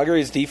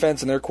Calgary's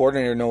defense and their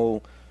coordinator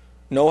know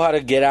how to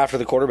get after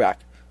the quarterback.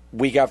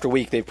 Week after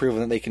week, they've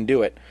proven that they can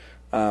do it.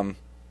 So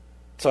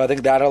I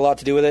think that had a lot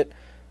to do with it.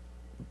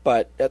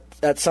 But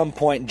at some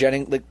point,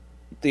 Jennings,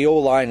 the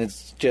O-line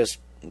is just,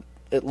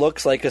 it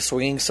looks like a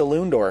swinging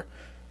saloon door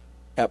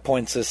at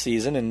points this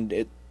season, and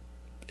it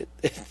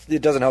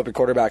doesn't help your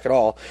quarterback at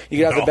all. You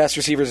can have the best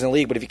receivers in the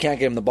league, but if you can't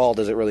get him the ball,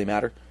 does it really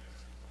matter?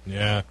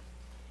 Yeah,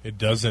 it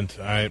doesn't.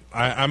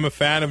 I'm a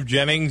fan of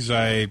Jennings.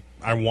 I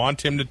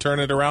want him to turn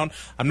it around.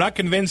 I'm not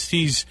convinced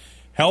he's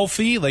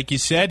healthy. Like you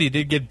said, he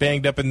did get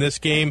banged up in this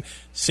game.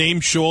 Same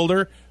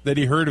shoulder that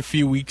he hurt a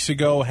few weeks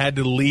ago, had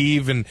to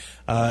leave and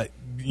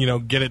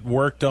get it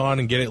worked on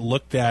and get it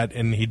looked at,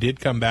 and he did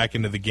come back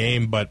into the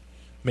game. But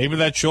maybe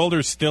that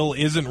shoulder still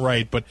isn't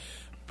right. But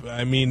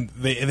I mean,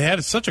 they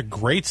had such a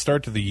great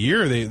start to the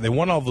year. They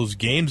won all those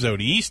games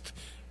out east,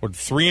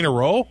 3 in a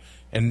row,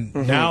 and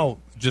now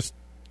just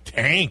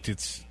tanked.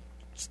 It's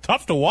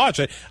tough to watch.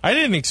 I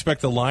didn't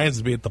expect the Lions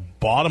to be at the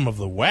bottom of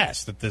the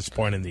West at this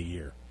point in the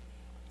year.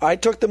 I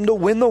took them to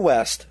win the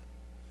West.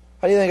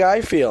 How do you think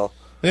I feel?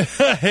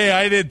 Hey,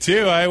 I did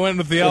too. I went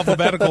with the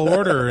alphabetical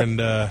order,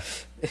 and I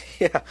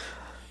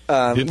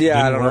don't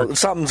know.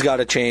 Something's got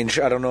to change.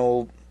 I don't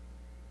know.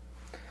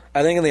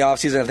 I think in the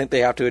offseason, I think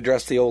they have to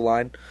address the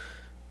O-line.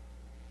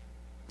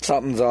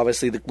 Something's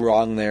obviously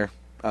wrong there.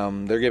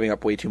 They're giving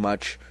up way too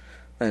much,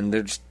 and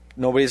they're just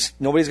nobody's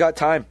got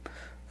time.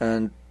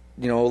 And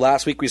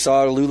last week we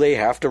saw Lule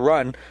have to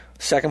run.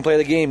 Second play of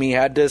the game, he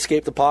had to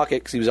escape the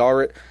pocket because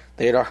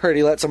they had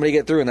already let somebody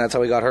get through, and that's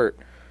how he got hurt.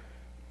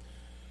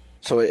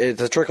 So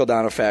it's a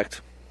trickle-down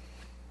effect.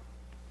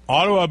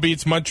 Ottawa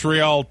beats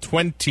Montreal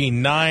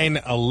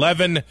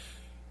 29-11.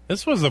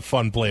 This was a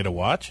fun play to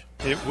watch.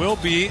 It will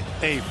be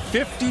a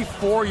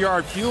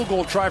 54-yard field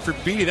goal try for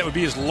Beattie. That would be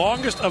his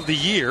longest of the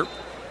year.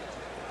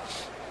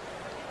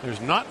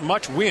 There's not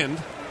much wind.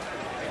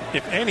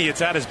 If any,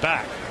 it's at his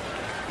back.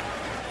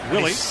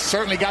 Willie He's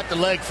certainly got the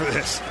leg for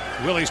this.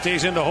 Willie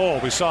stays in the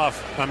hole. We saw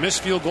a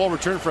missed field goal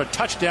return for a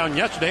touchdown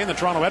yesterday in the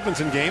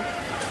Toronto-Edmonton game.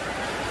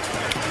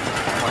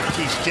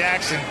 Marquise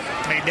Jackson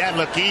made that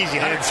look easy.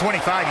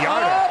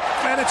 125-yarder.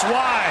 And it's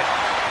wide.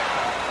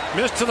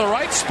 Missed to the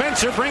right.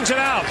 Spencer brings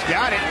it out.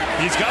 Got it.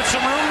 He's got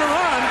some room to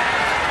run.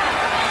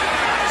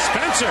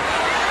 Spencer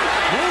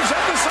moves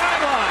up the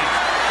sideline.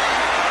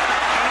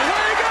 And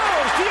away he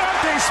goes.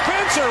 Deontay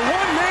Spencer,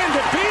 one man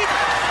to beat.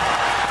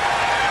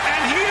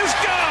 And he is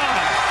gone.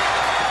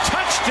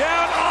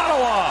 Touchdown,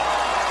 Ottawa.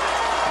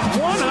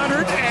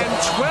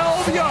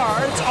 112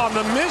 yards on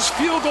the missed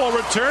field goal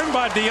return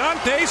by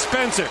Deontay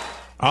Spencer.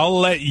 I'll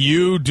let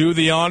you do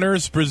the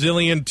honors.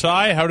 Brazilian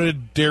tie. How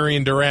did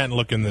Darian Durant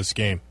look in this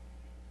game?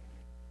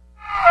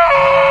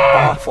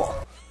 Awful.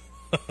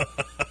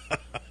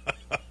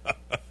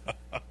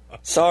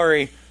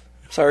 Sorry,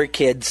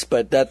 kids,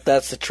 but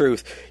that's the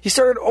truth. He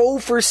started 0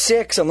 for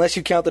 6, unless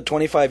you count the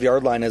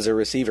 25-yard line as a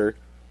receiver.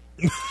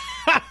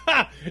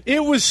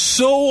 It was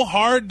so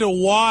hard to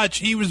watch.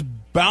 He was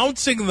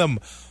bouncing them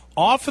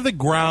off of the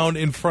ground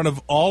in front of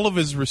all of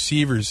his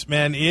receivers.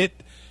 Man,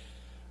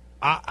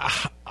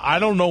 I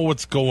don't know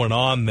what's going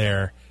on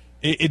there.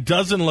 It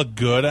doesn't look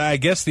good. I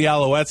guess the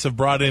Alouettes have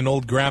brought in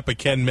old Grandpa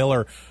Ken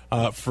Miller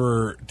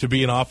to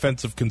be an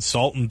offensive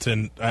consultant,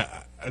 and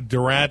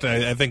Durant,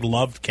 I think,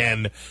 loved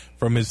Ken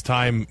from his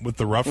time with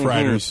the Rough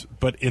Riders.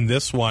 But in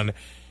this one,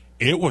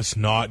 it was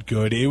not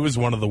good. It was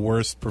one of the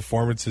worst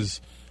performances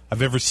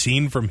I've ever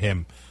seen from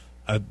him.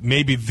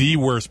 Maybe the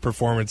worst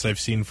performance I've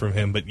seen from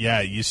him. But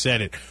yeah, you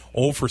said it.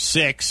 0 for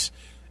 6,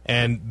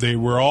 and they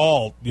were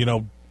all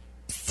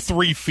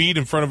 3 feet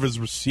in front of his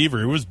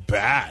receiver. It was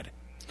bad.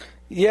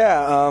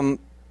 Yeah,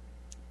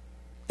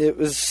 it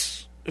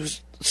was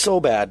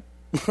so bad.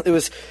 It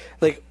was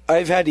like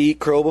I've had to eat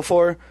crow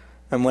before,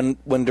 and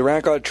when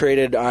Durant got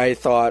traded, I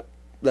thought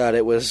that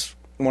it was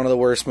one of the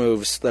worst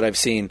moves that I've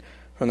seen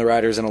from the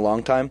Riders in a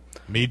long time.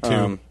 Me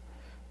too.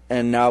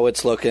 And now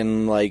it's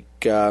looking like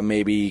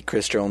maybe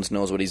Chris Jones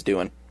knows what he's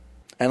doing.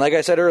 And like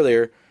I said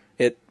earlier,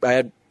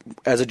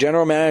 as a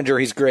general manager,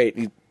 he's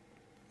great.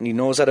 He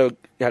knows how to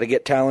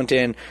get talent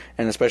in,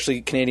 and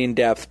especially Canadian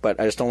depth. But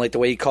I just don't like the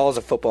way he calls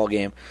a football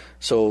game.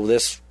 So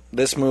this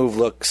move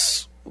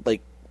looks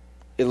like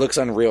it looks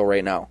unreal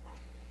right now.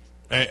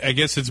 I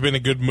guess it's been a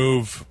good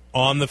move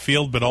on the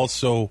field, but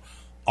also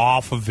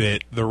off of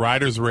it. The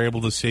Riders were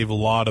able to save a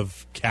lot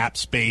of cap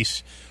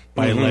space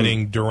by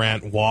letting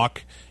Durant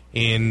walk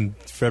in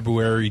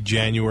February,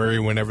 January,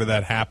 whenever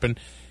that happened,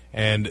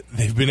 and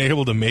they've been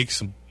able to make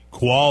some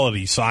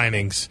quality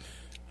signings.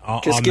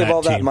 Just give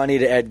all that money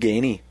to Ed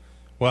Gainey.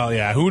 Well,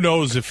 yeah, who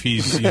knows if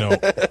he's, another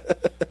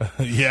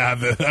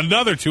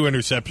 2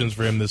 interceptions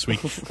for him this week.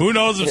 Who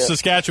knows if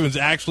Saskatchewan's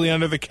actually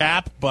under the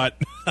cap, but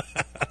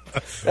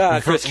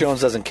Chris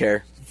Jones doesn't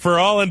care. For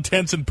all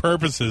intents and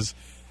purposes,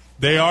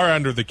 they are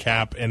under the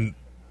cap, and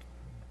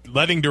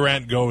letting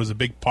Durant go is a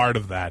big part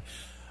of that,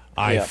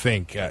 I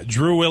think.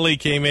 Drew Willie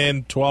came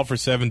in, 12 for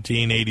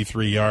 17,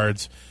 83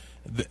 yards.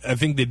 I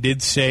think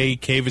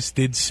Kavis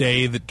did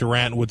say that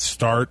Durant would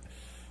start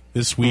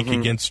this week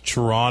against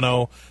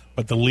Toronto,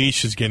 but the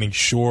leash is getting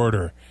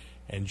shorter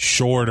and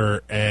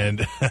shorter,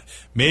 and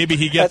maybe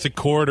he gets a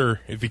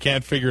quarter if he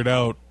can't figure it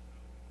out.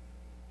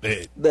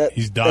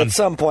 He's done. At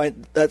some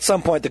point,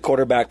 the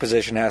quarterback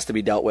position has to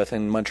be dealt with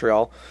in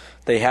Montreal.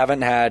 They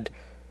haven't had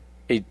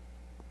a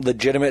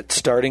legitimate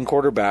starting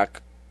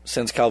quarterback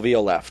since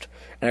Calvillo left.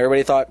 And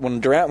everybody thought, when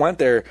Durant went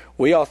there,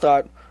 we all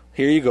thought,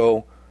 here you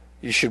go.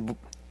 You should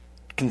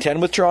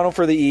contend with Toronto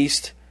for the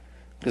East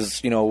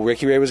because,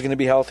 Ricky Ray was going to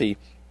be healthy.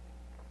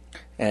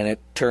 And it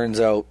turns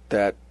out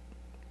that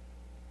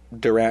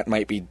Durant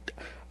might be.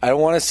 I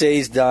don't want to say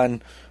he's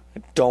done.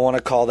 I don't want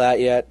to call that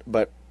yet,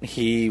 but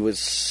he was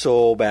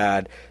so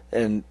bad,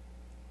 and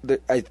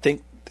I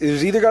think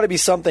there's either got to be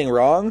something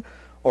wrong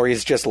or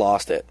he's just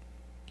lost it.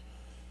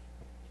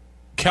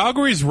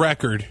 Calgary's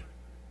record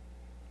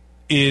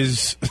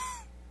is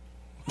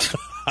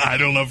I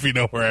don't know if you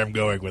know where I'm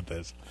going with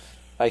this.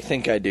 I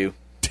think I do.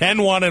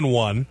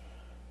 10-1-1.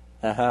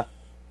 Uh-huh.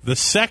 The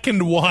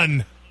second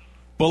one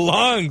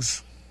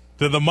belongs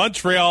to the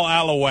Montreal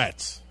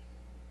Alouettes.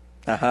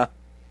 Uh-huh.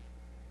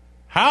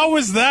 How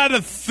is that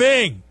a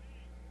thing?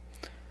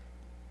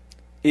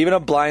 Even a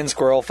blind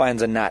squirrel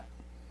finds a nut.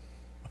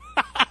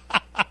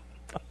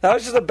 That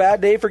was just a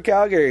bad day for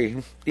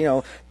Calgary. You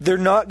know, they're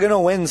not going to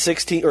win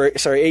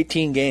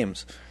 18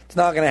 games. It's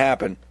not going to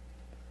happen.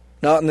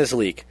 Not in this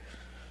league.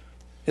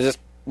 It's just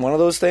one of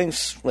those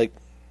things. Like,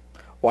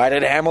 why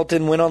did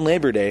Hamilton win on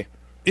Labor Day?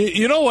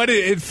 You know what?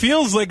 It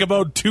feels like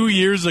about 2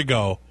 years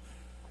ago.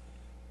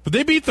 But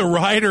they beat the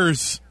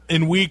Riders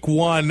in week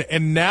 1,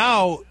 and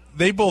now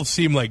they both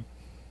seem like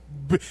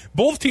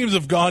both teams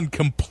have gone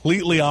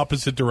completely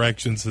opposite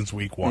directions since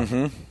week 1.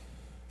 Mm-hmm.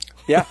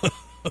 Yeah.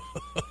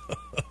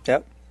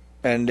 Yep.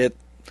 And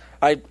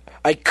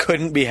I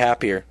couldn't be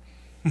happier.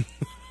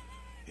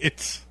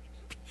 As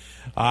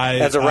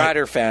a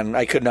Rider fan,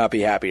 I could not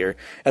be happier.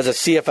 As a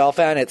CFL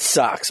fan, it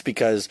sucks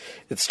because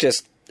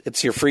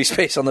it's your free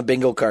space on the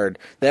bingo card.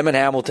 Them and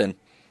Hamilton,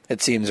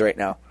 it seems right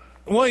now.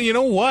 Well, you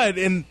know what?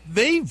 And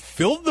they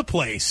filled the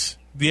place,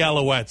 the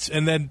Alouettes,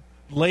 and then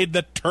laid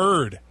the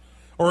turd.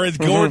 Or as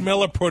Gord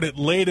Miller put it,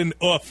 laid an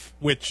oof,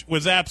 which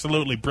was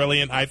absolutely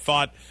brilliant. I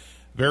thought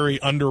very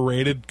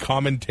underrated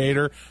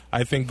commentator.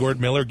 I think Gord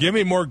Miller. Give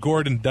me more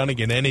Gordon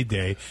Dunnigan any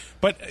day.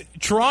 But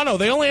Toronto,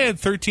 they only had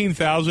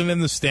 13,000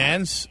 in the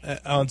stands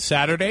on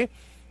Saturday,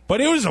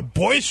 but it was a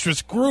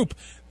boisterous group.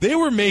 They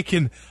were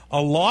making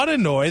a lot of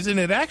noise, and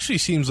it actually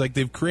seems like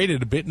they've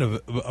created a bit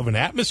of an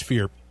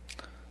atmosphere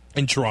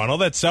in Toronto.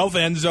 That south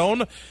end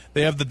zone,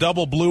 they have the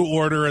double blue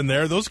order in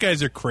there. Those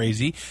guys are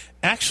crazy.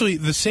 Actually,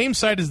 the same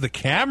side as the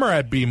camera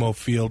at BMO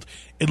Field,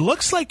 it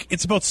looks like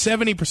it's about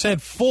 70%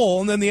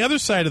 full, and then the other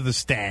side of the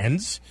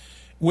stands,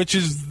 which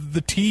is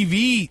the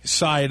TV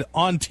side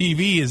on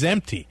TV, is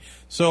empty.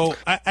 So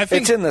I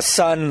think it's in the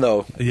sun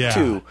though,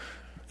 too.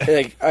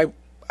 Like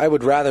I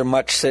would rather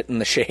much sit in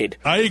the shade.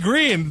 I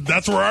agree, and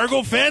that's where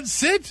Argo fans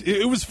sit.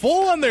 It was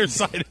full on their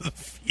side of the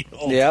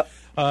field. Yeah.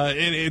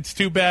 It's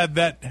too bad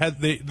that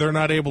they're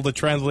not able to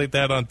translate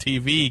that on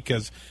TV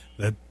because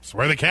that's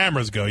where the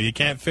cameras go. You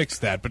can't fix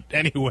that. But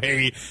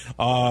anyway,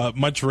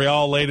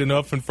 Montreal laid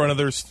enough in front of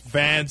their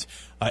fans.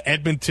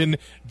 Edmonton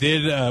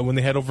did when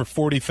they had over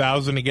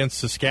 40,000 against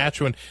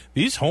Saskatchewan.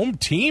 These home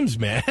teams,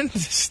 man,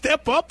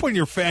 step up when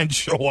your fans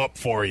show up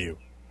for you.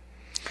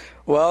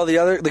 Well, the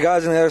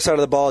guys on the other side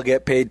of the ball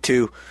get paid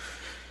too.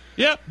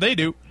 Yep, they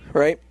do.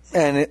 Right?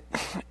 And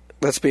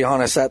let's be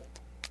honest, that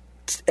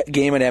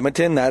game at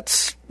Edmonton,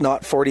 that's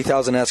not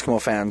 40,000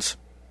 Eskimo fans.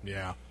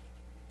 Yeah.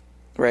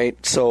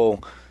 Right?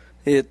 So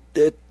being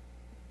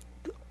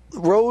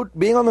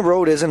on the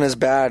road isn't as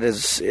bad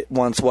as it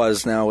once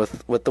was now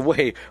with the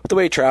way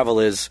travel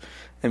is.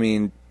 I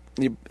mean,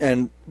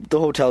 and the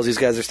hotels these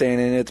guys are staying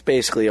in, it's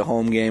basically a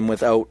home game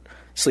without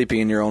sleeping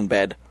in your own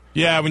bed.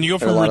 Yeah, when you go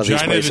from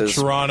Regina to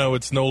Toronto,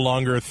 it's no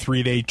longer a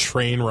 3-day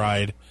train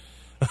ride.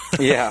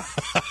 Yeah.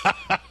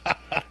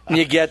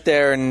 You get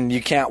there and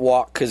you can't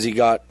walk because you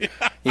got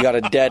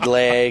a dead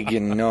leg,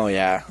 and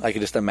I could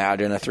just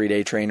imagine a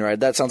 3-day train ride.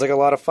 That sounds like a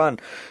lot of fun.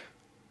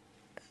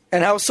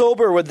 And how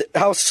sober would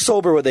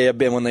they have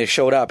been when they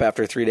showed up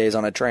after 3 days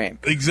on a train?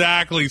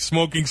 Exactly,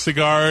 smoking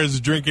cigars,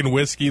 drinking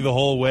whiskey the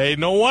whole way.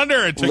 No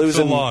wonder it took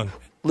so long.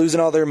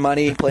 Losing all their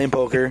money playing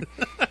poker.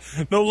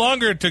 No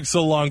longer it took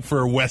so long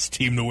for a West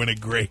team to win a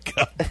Grey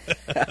Cup.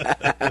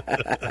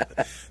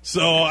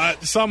 So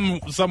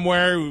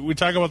somewhere we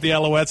talk about the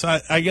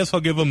Alouettes. I guess I'll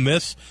give them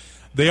this.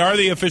 They are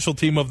the official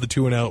team of the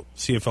 2-and-Out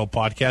CFL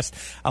podcast.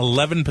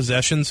 11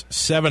 possessions,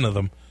 7 of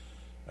them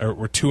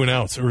were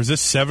 2-and-outs. Or is this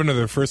 7 of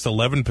their first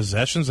 11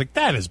 possessions? Like,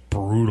 that is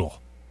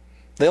brutal.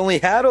 They only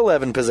had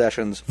 11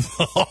 possessions.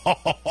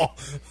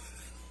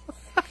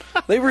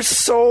 They were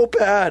so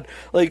bad.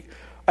 Like,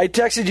 I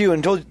texted you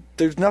and told you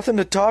there's nothing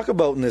to talk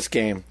about in this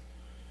game.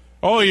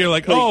 Oh, you're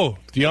like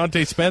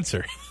Deontay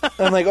Spencer.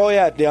 I'm like, oh,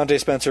 yeah, Deontay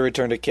Spencer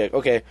returned a kick.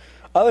 Okay.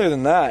 Other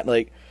than that,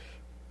 maybe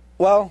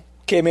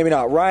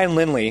not. Ryan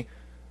Lindley.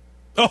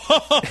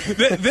 Oh,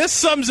 this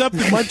sums up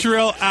the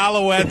Montreal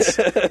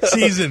Alouettes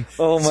season.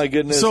 Oh, my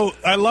goodness. So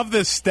I love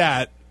this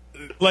stat.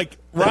 Like,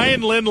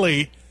 Ryan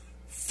Lindley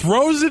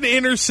throws an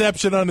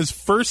interception on his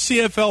first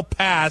CFL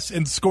pass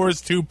and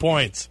scores 2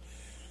 points.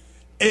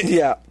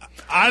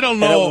 I don't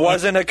know. And it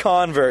wasn't a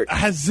convert.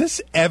 Has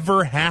this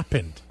ever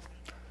happened?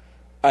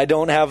 I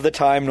don't have the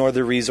time nor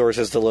the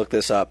resources to look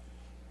this up.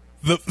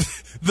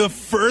 The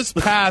first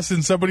pass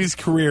in somebody's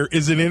career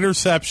is an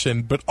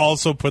interception, but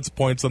also puts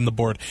points on the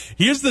board.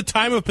 Here's the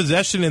time of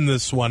possession in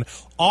this one.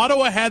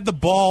 Ottawa had the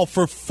ball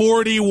for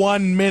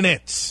 41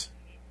 minutes.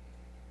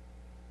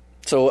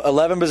 So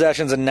 11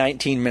 possessions in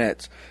 19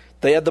 minutes.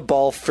 They had the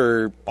ball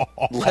for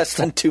less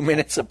than 2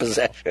 minutes of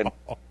possession.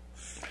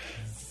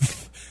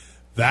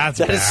 That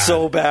is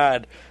so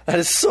bad. That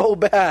is so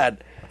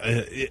bad.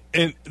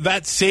 And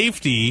that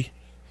safety,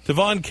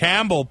 Devon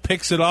Campbell,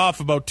 picks it off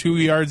about 2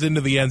 yards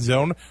into the end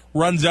zone,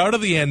 runs out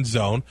of the end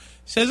zone,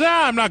 says,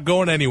 I'm not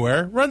going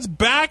anywhere, runs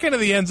back into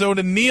the end zone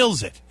and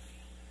kneels it.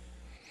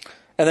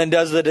 And then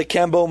does the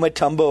Dikembe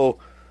Mutombo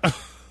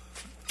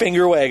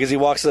finger wag as he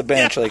walks to the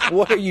bench. Yeah. Like,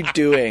 what are you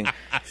doing?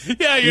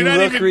 Yeah, you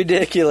look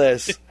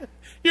ridiculous.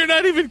 You're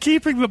not even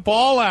keeping the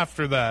ball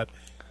after that.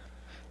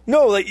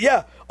 No,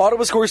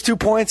 Ottawa scores 2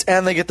 points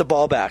and they get the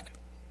ball back.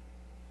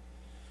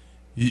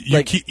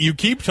 You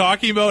keep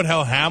talking about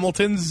how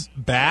Hamilton's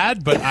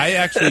bad, but I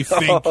actually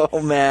think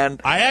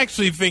I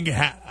actually think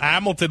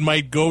Hamilton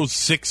might go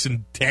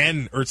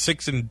 6-10 or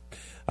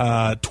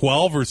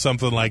 6-12 or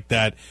something like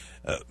that.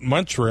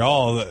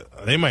 Montreal,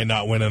 they might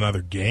not win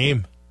another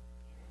game.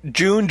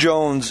 June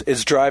Jones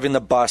is driving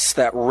the bus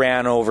that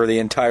ran over the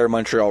entire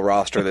Montreal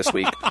roster this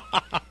week.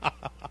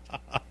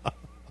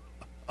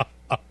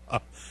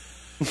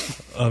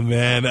 Oh,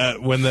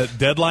 man, when the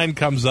deadline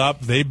comes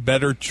up, they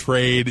better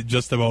trade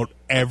just about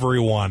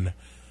everyone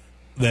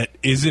that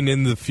isn't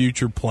in the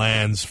future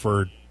plans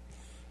for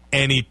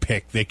any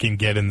pick they can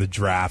get in the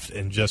draft.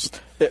 And just...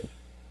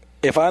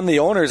 If I'm the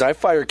owners, I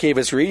fire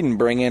Kavis Reed and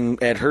bring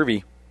in Ed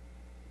Hervey.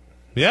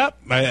 Yep,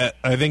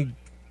 I think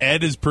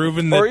Ed has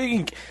proven that... Or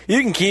you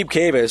can keep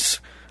Kavis.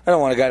 I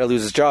don't want a guy to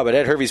lose his job, but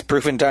Ed Hervey's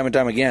proven time and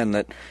time again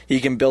that he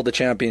can build a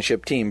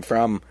championship team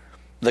from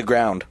the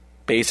ground,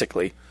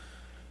 basically.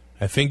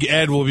 I think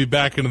Ed will be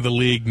back into the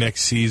league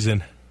next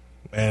season,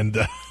 and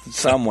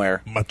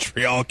somewhere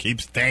Montreal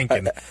keeps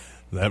tanking.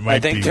 That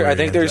might I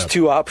think there's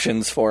two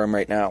options for him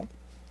right now.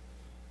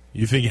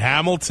 You think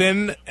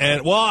Hamilton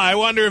and I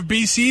wonder if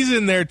BC's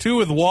in there too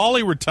with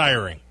Wally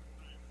retiring.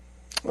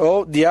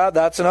 Oh yeah,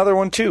 that's another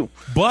one too.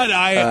 But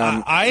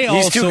I also,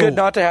 he's too good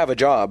not to have a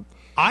job.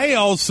 I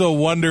also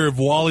wonder if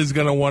Wally's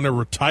going to want to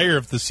retire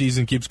if the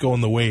season keeps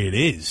going the way it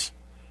is.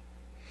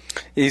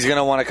 He's going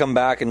to want to come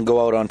back and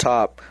go out on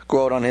top,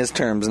 go out on his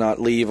terms,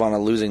 not leave on a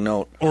losing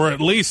note. Or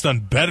at least on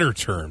better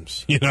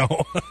terms, you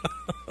know?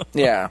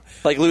 Yeah,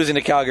 like losing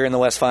to Calgary in the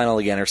West Final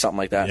again or something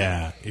like that.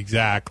 Yeah,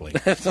 exactly.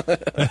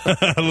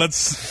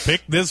 Let's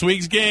pick this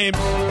week's game.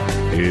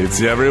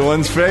 It's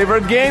everyone's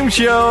favorite game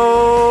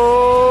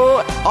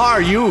show.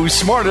 Are you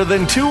smarter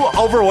than two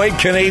overweight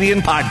Canadian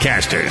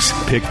podcasters?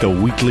 Pick the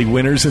weekly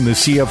winners in the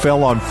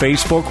CFL on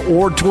Facebook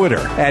or Twitter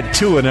at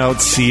 2&Out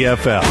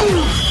CFL.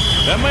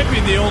 That might be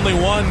the only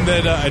one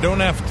that I don't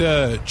have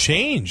to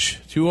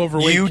change. Two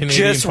overweight Canadian podcasters.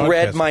 You just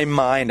read my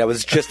mind. I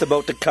was just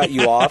about to cut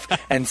you off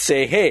and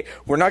say, hey,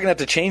 we're not going to have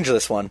to change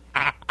this one.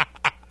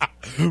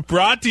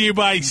 Brought to you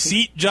by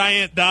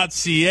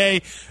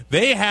SeatGiant.ca.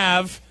 They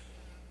have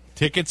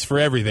tickets for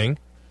everything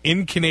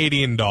in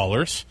Canadian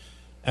dollars.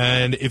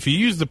 And if you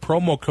use the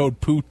promo code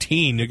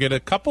Poutine, you'll get a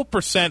couple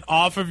 %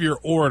 off of your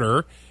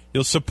order.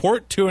 You'll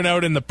support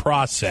 2&Out in the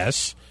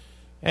process.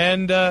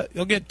 And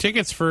you'll get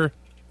tickets for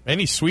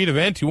any sweet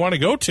event you want to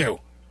go to.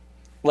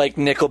 Like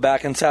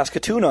Nickelback in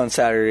Saskatoon on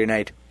Saturday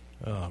night.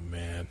 Oh,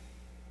 man.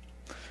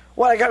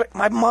 Well,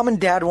 my mom and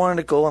dad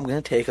wanted to go. I'm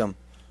going to take them.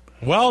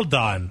 Well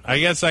done. I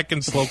guess I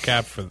can slow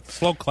clap for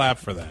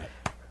that.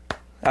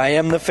 I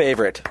am the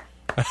favorite.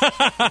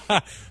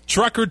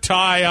 Trucker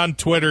Ty on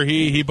Twitter,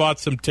 he bought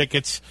some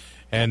tickets,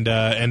 and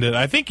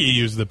I think he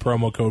used the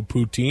promo code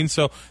Poutine.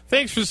 So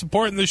thanks for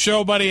supporting the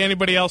show, buddy.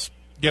 Anybody else,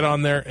 get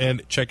on there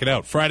and check it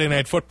out. Friday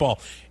Night Football.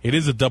 It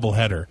is a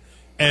doubleheader.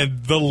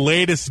 And the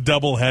latest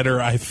doubleheader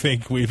I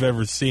think we've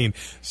ever seen.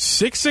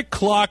 6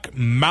 o'clock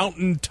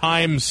Mountain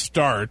Time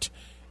start.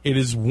 It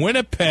is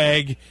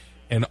Winnipeg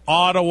and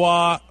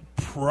Ottawa.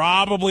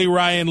 Probably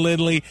Ryan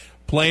Lindley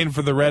playing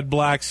for the Red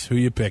Blacks. Who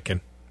you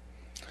picking?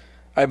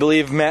 I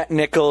believe Matt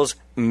Nichols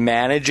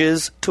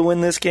manages to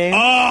win this game. Oh!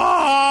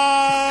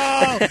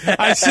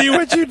 I see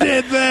what you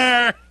did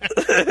there.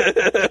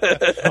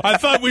 I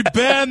thought we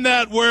banned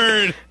that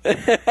word.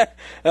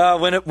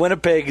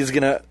 Winnipeg is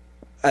going to...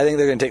 I think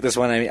they're going to take this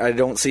one. I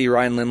don't see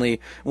Ryan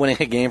Lindley winning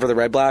a game for the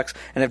Red Blacks.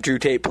 And if Drew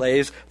Tate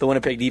plays, the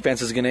Winnipeg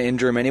defense is going to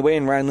injure him anyway,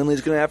 and Ryan Lindley's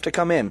going to have to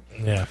come in.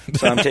 Yeah.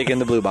 So I'm taking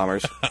the Blue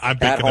Bombers. I'm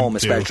at home,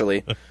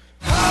 especially.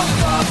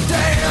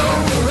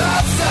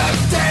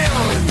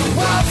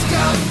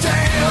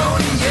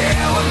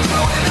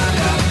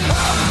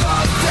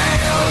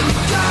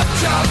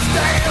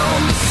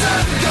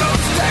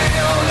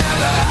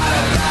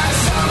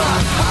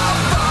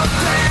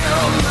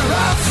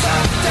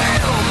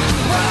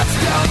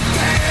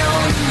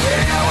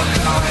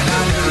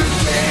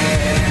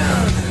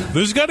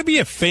 There's got to be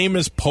a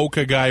famous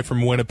polka guy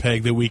from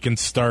Winnipeg that we can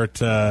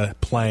start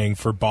playing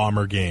for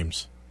Bomber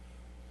games.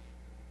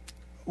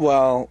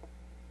 Well,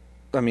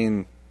 I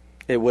mean,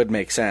 it would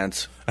make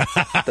sense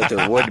that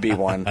there would be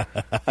one.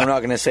 I'm not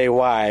going to say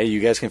why. You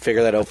guys can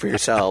figure that out for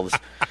yourselves.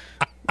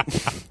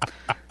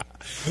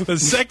 The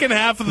second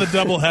half of the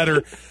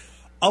doubleheader,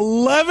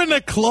 11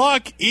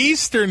 o'clock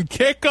Eastern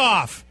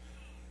kickoff.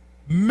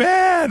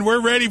 Man, we're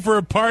ready for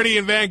a party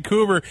in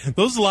Vancouver.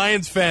 Those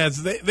Lions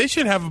fans, they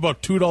should have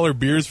about $2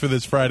 beers for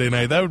this Friday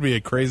night. That would be a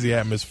crazy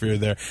atmosphere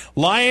there.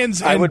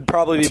 Lions. I would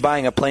probably be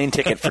buying a plane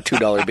ticket for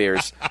 $2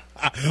 beers.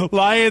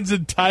 Lions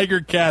and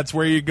Tiger Cats,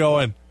 where are you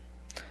going?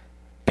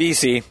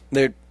 BC.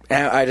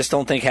 I just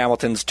don't think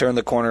Hamilton's turned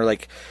the corner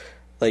like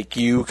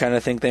you kind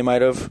of think they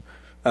might have.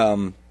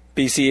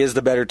 BC is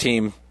the better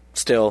team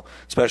still,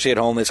 especially at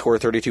home. They score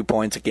 32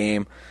 points a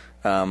game.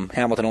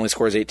 Hamilton only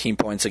scores 18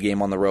 points a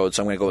game on the road,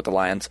 so I'm going to go with the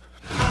Lions.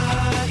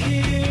 I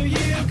hear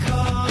you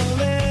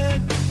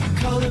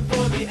calling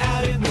for me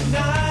out in the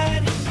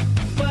night,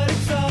 but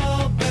it's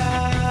all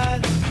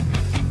bad,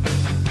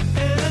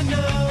 and I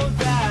know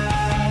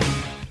that.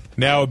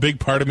 Now, a big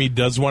part of me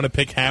does want to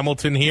pick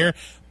Hamilton here,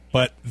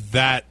 but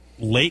that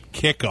late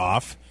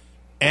kickoff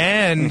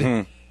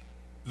and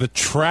the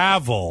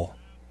travel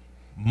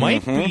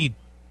might be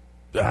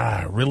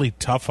really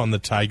tough on the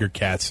Tiger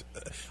Cats.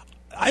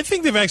 I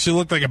think they've actually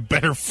looked like a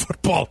better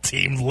football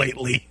team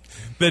lately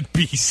than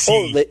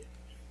BC.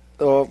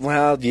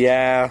 Well,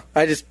 yeah.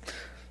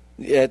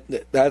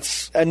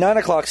 That's a 9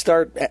 o'clock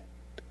start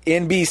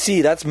in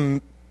BC.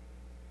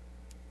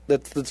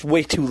 That's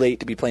way too late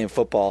to be playing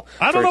football.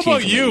 I don't know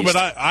about you, but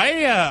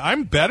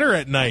I'm better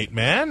at night,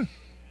 man.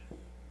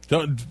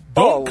 Don't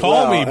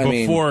call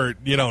me before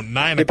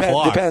 9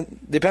 o'clock.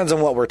 Depends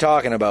on what we're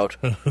talking about.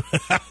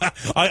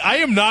 I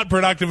am not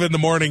productive in the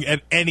morning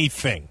at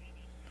anything.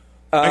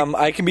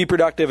 I can be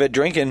productive at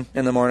drinking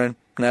in the morning,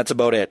 and that's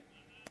about it.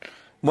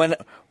 When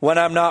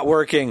I'm not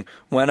working,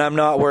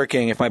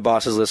 if my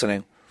boss is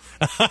listening.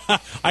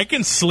 I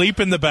can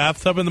sleep in the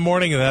bathtub in the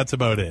morning, and that's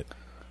about it.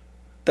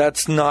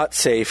 That's not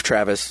safe,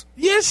 Travis.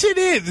 Yes, it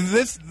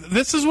is.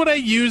 This is what I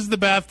use the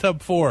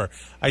bathtub for.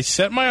 I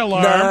set my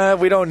alarm. Nah,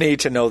 we don't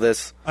need to know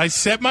this. I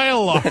set my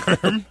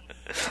alarm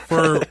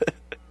for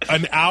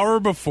an hour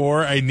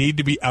before I need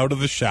to be out of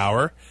the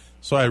shower,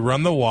 so I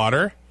run the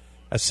water.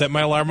 I set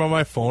my alarm on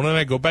my phone, and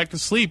I go back to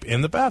sleep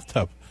in the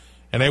bathtub.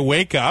 And I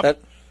wake up,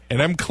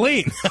 and I'm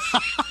clean.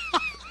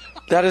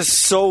 That is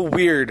so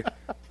weird.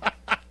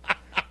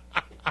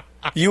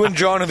 You and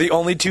John are the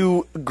only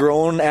two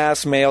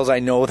grown-ass males I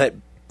know that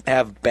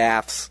have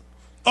baths.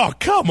 Oh,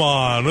 come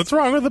on. What's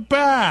wrong with a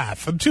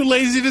bath? I'm too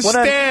lazy to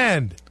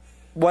stand.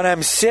 When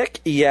I'm sick,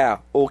 yeah,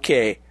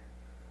 okay.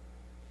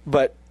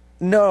 But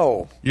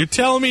no. You're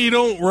telling me you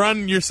don't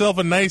run yourself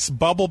a nice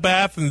bubble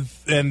bath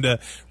and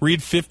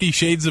read 50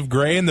 Shades of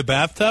Grey in the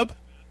bathtub?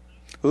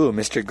 Ooh,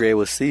 Mr. Grey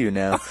will see you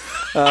now.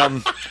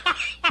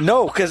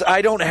 No, because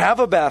I don't have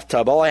a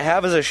bathtub. All I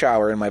have is a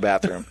shower in my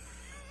bathroom.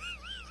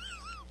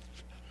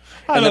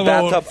 And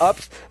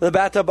the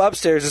bathtub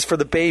upstairs is for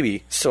the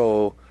baby,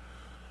 so...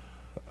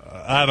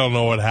 I don't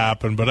know what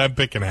happened, but I'm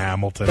picking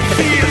Hamilton.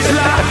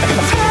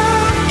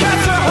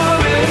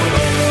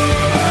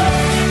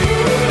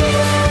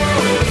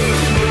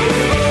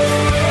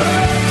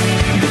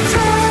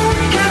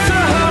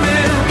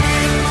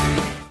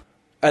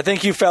 I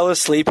think you fell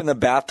asleep in the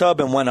bathtub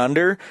and went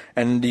under,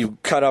 and you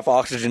cut off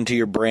oxygen to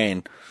your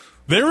brain.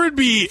 There would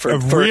be a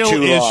real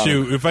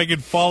issue if I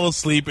could fall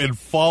asleep and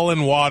fall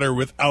in water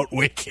without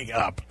waking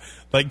up.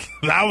 Like,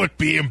 that would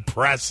be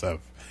impressive.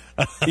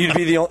 You'd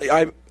be the only...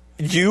 I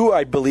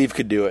believe,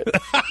 could do it.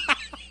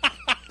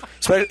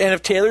 And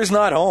if Taylor's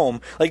not home,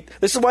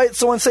 this is why it's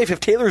so unsafe. If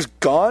Taylor's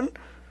gone,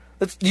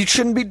 you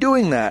shouldn't be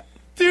doing that.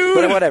 Dude,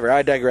 but whatever,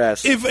 I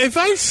digress. If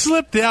I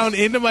slipped down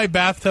into my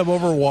bathtub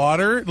over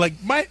water,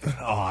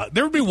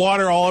 there would be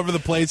water all over the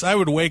place. I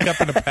would wake up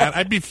in a panic.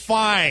 I'd be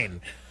fine.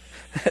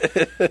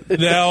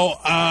 Now,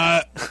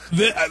 I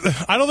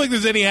don't think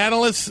there's any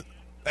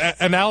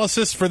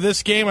analysis for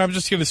this game. I'm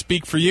just going to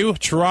speak for you.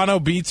 Toronto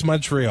beats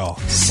Montreal.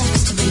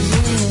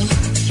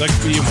 Sucks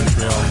to be you,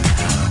 Montreal.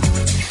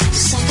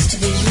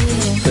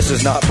 This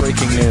is not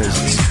breaking news.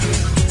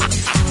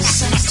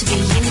 Sucks to be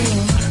you.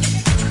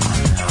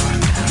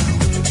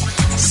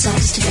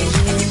 Sucks to be you.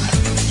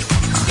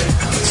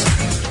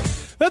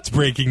 That's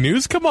breaking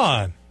news. Come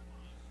on.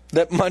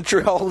 That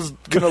Montreal's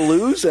going to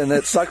lose and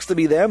it sucks to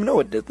be them?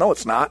 No,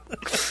 it's not.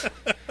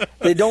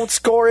 They don't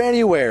score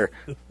anywhere.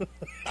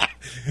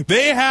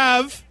 They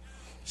have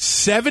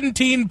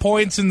 17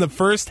 points in the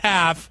first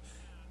half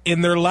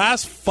in their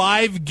last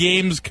 5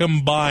 games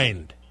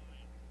combined.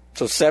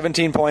 So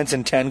 17 points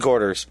in 10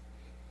 quarters.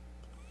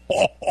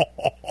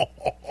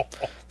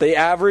 They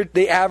averaged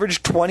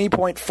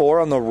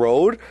 20.4 on the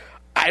road.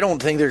 I don't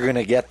think they're going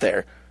to get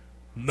there.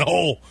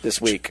 No.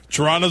 This week.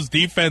 Toronto's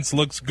defense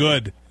looks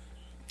good.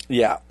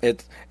 Yeah,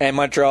 and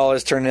Montreal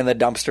has turned in the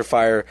dumpster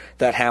fire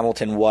that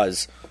Hamilton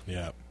was.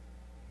 Yeah.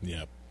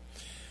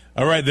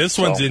 All right, this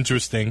one's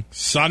interesting.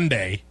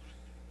 Sunday,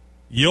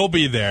 you'll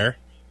be there.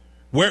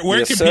 Where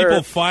can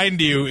people find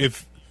you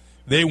if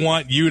they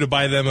want you to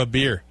buy them a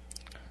beer?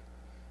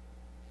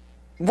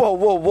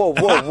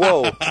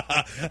 Whoa.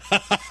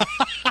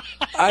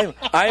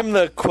 I'm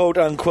the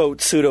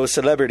quote-unquote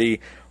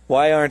pseudo-celebrity.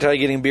 Why aren't I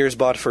getting beers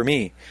bought for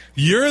me?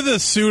 You're the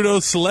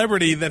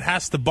pseudo-celebrity that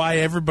has to buy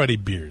everybody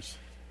beers.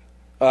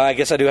 I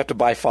guess I do have to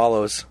buy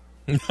follows.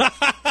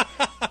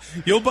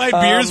 You'll buy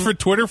beers for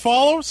Twitter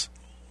follows?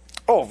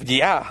 Oh,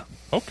 yeah.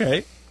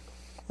 Okay.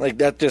 Like,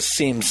 that just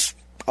seems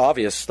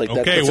obvious. Like,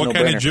 okay, what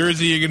kind of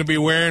jersey are you going to be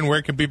wearing?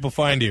 Where can people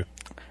find you?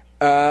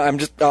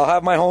 I'll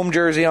have my home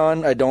jersey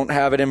on. I don't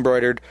have it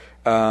embroidered.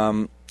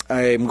 I'm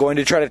going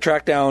to try to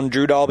track down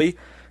Drew Dalby.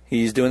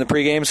 He's doing the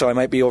pregame, so I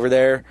might be over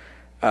there.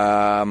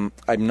 I'm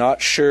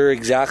not sure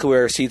exactly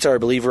where our seats are. I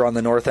believe we're on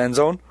the north end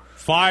zone.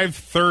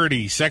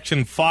 530,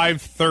 section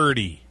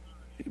 530.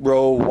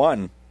 Row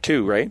 1,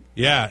 2, right?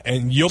 Yeah,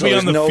 and you'll be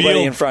on the nobody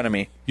field. in front of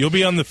me. You'll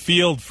be on the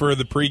field for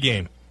the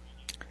pregame.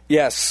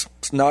 Yes,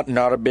 it's not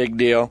a big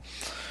deal.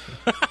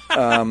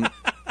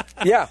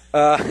 Yeah,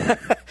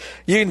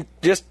 you can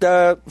just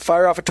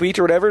fire off a tweet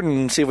or whatever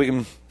and see if we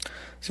can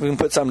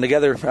put something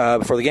together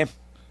before the game.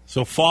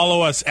 So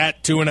follow us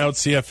at 2&Out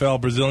CFL.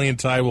 Brazilian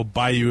Tie will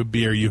buy you a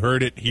beer. You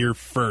heard it here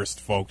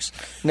first, folks.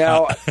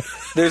 Now,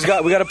 we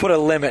got to put a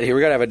limit here. We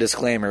got to have a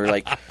disclaimer,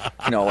 like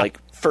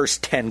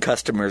first 10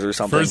 customers or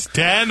something. First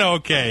 10,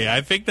 okay.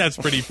 I think that's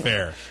pretty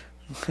fair.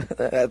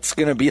 That's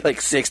going to be like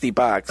 $60.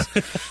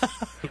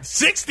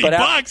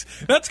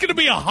 $60? That's going to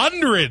be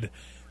 $100.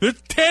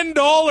 It's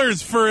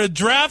 $10 for a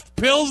draft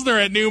Pilsner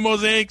at New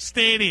Mosaic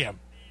Stadium.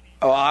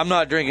 Oh, I'm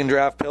not drinking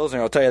draft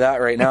Pilsner. I'll tell you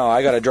that right now.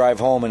 I got to drive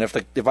home, and if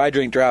I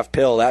drink draft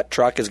Pill, that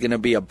truck is going to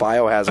be a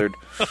biohazard.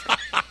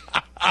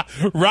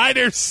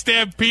 Riders,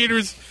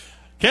 Stampeders.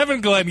 Kevin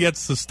Glenn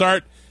gets the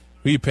start.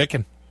 Who are you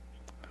picking?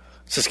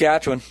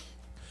 Saskatchewan.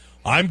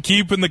 I'm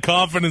keeping the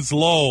confidence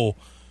low.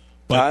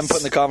 But I'm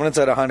putting the confidence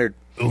at 100.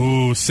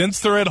 Ooh, since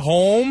they're at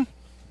home,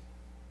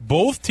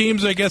 both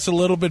teams, I guess, a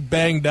little bit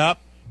banged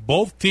up.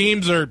 Both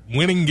teams are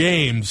winning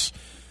games.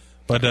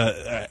 But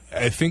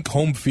I think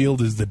home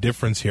field is the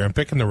difference here. I'm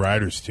picking the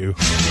Riders, too.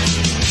 What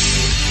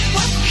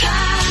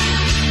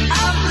kind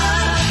of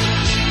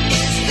love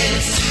is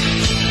this?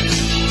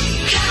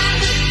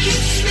 Kind that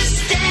keeps me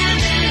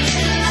standing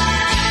in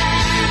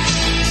line.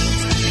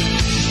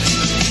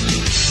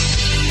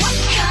 What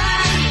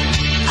kind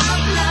of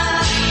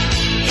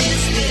love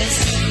is this?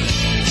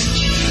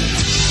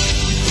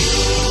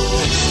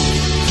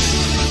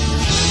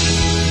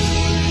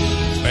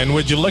 And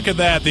would you look at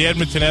that? The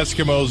Edmonton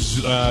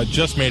Eskimos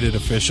just made it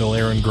official.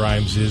 Aaron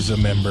Grimes is a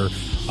member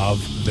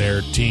of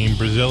their team.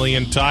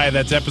 Brazilian Tie.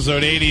 That's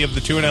episode 80 of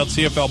the 2&Out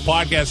CFL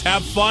podcast.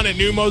 Have fun at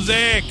New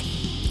Mosaic.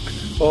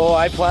 Oh,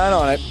 I plan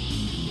on it.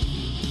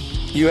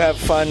 You have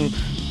fun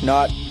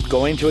not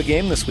going to a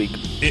game this week.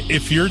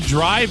 If you're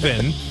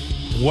driving,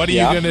 what are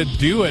you going to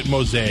do at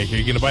Mosaic? Are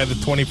you going to buy the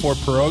 24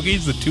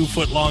 pierogies, the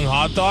 2-foot-long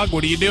hot dog?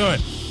 What are you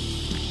doing?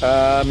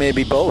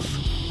 Maybe both.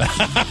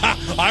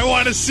 I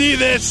want to see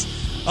this.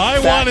 I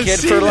want to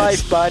see for this.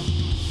 life, bud.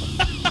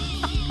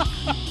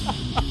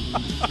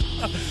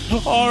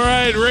 All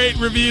right, rate,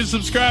 review,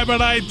 subscribe on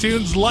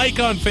iTunes, like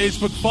on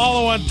Facebook,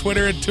 follow on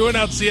Twitter at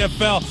 2&Out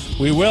CFL.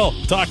 We will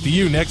talk to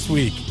you next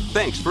week.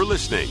 Thanks for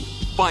listening.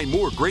 Find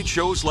more great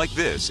shows like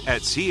this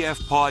at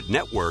CF Pod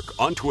Network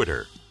on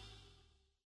Twitter.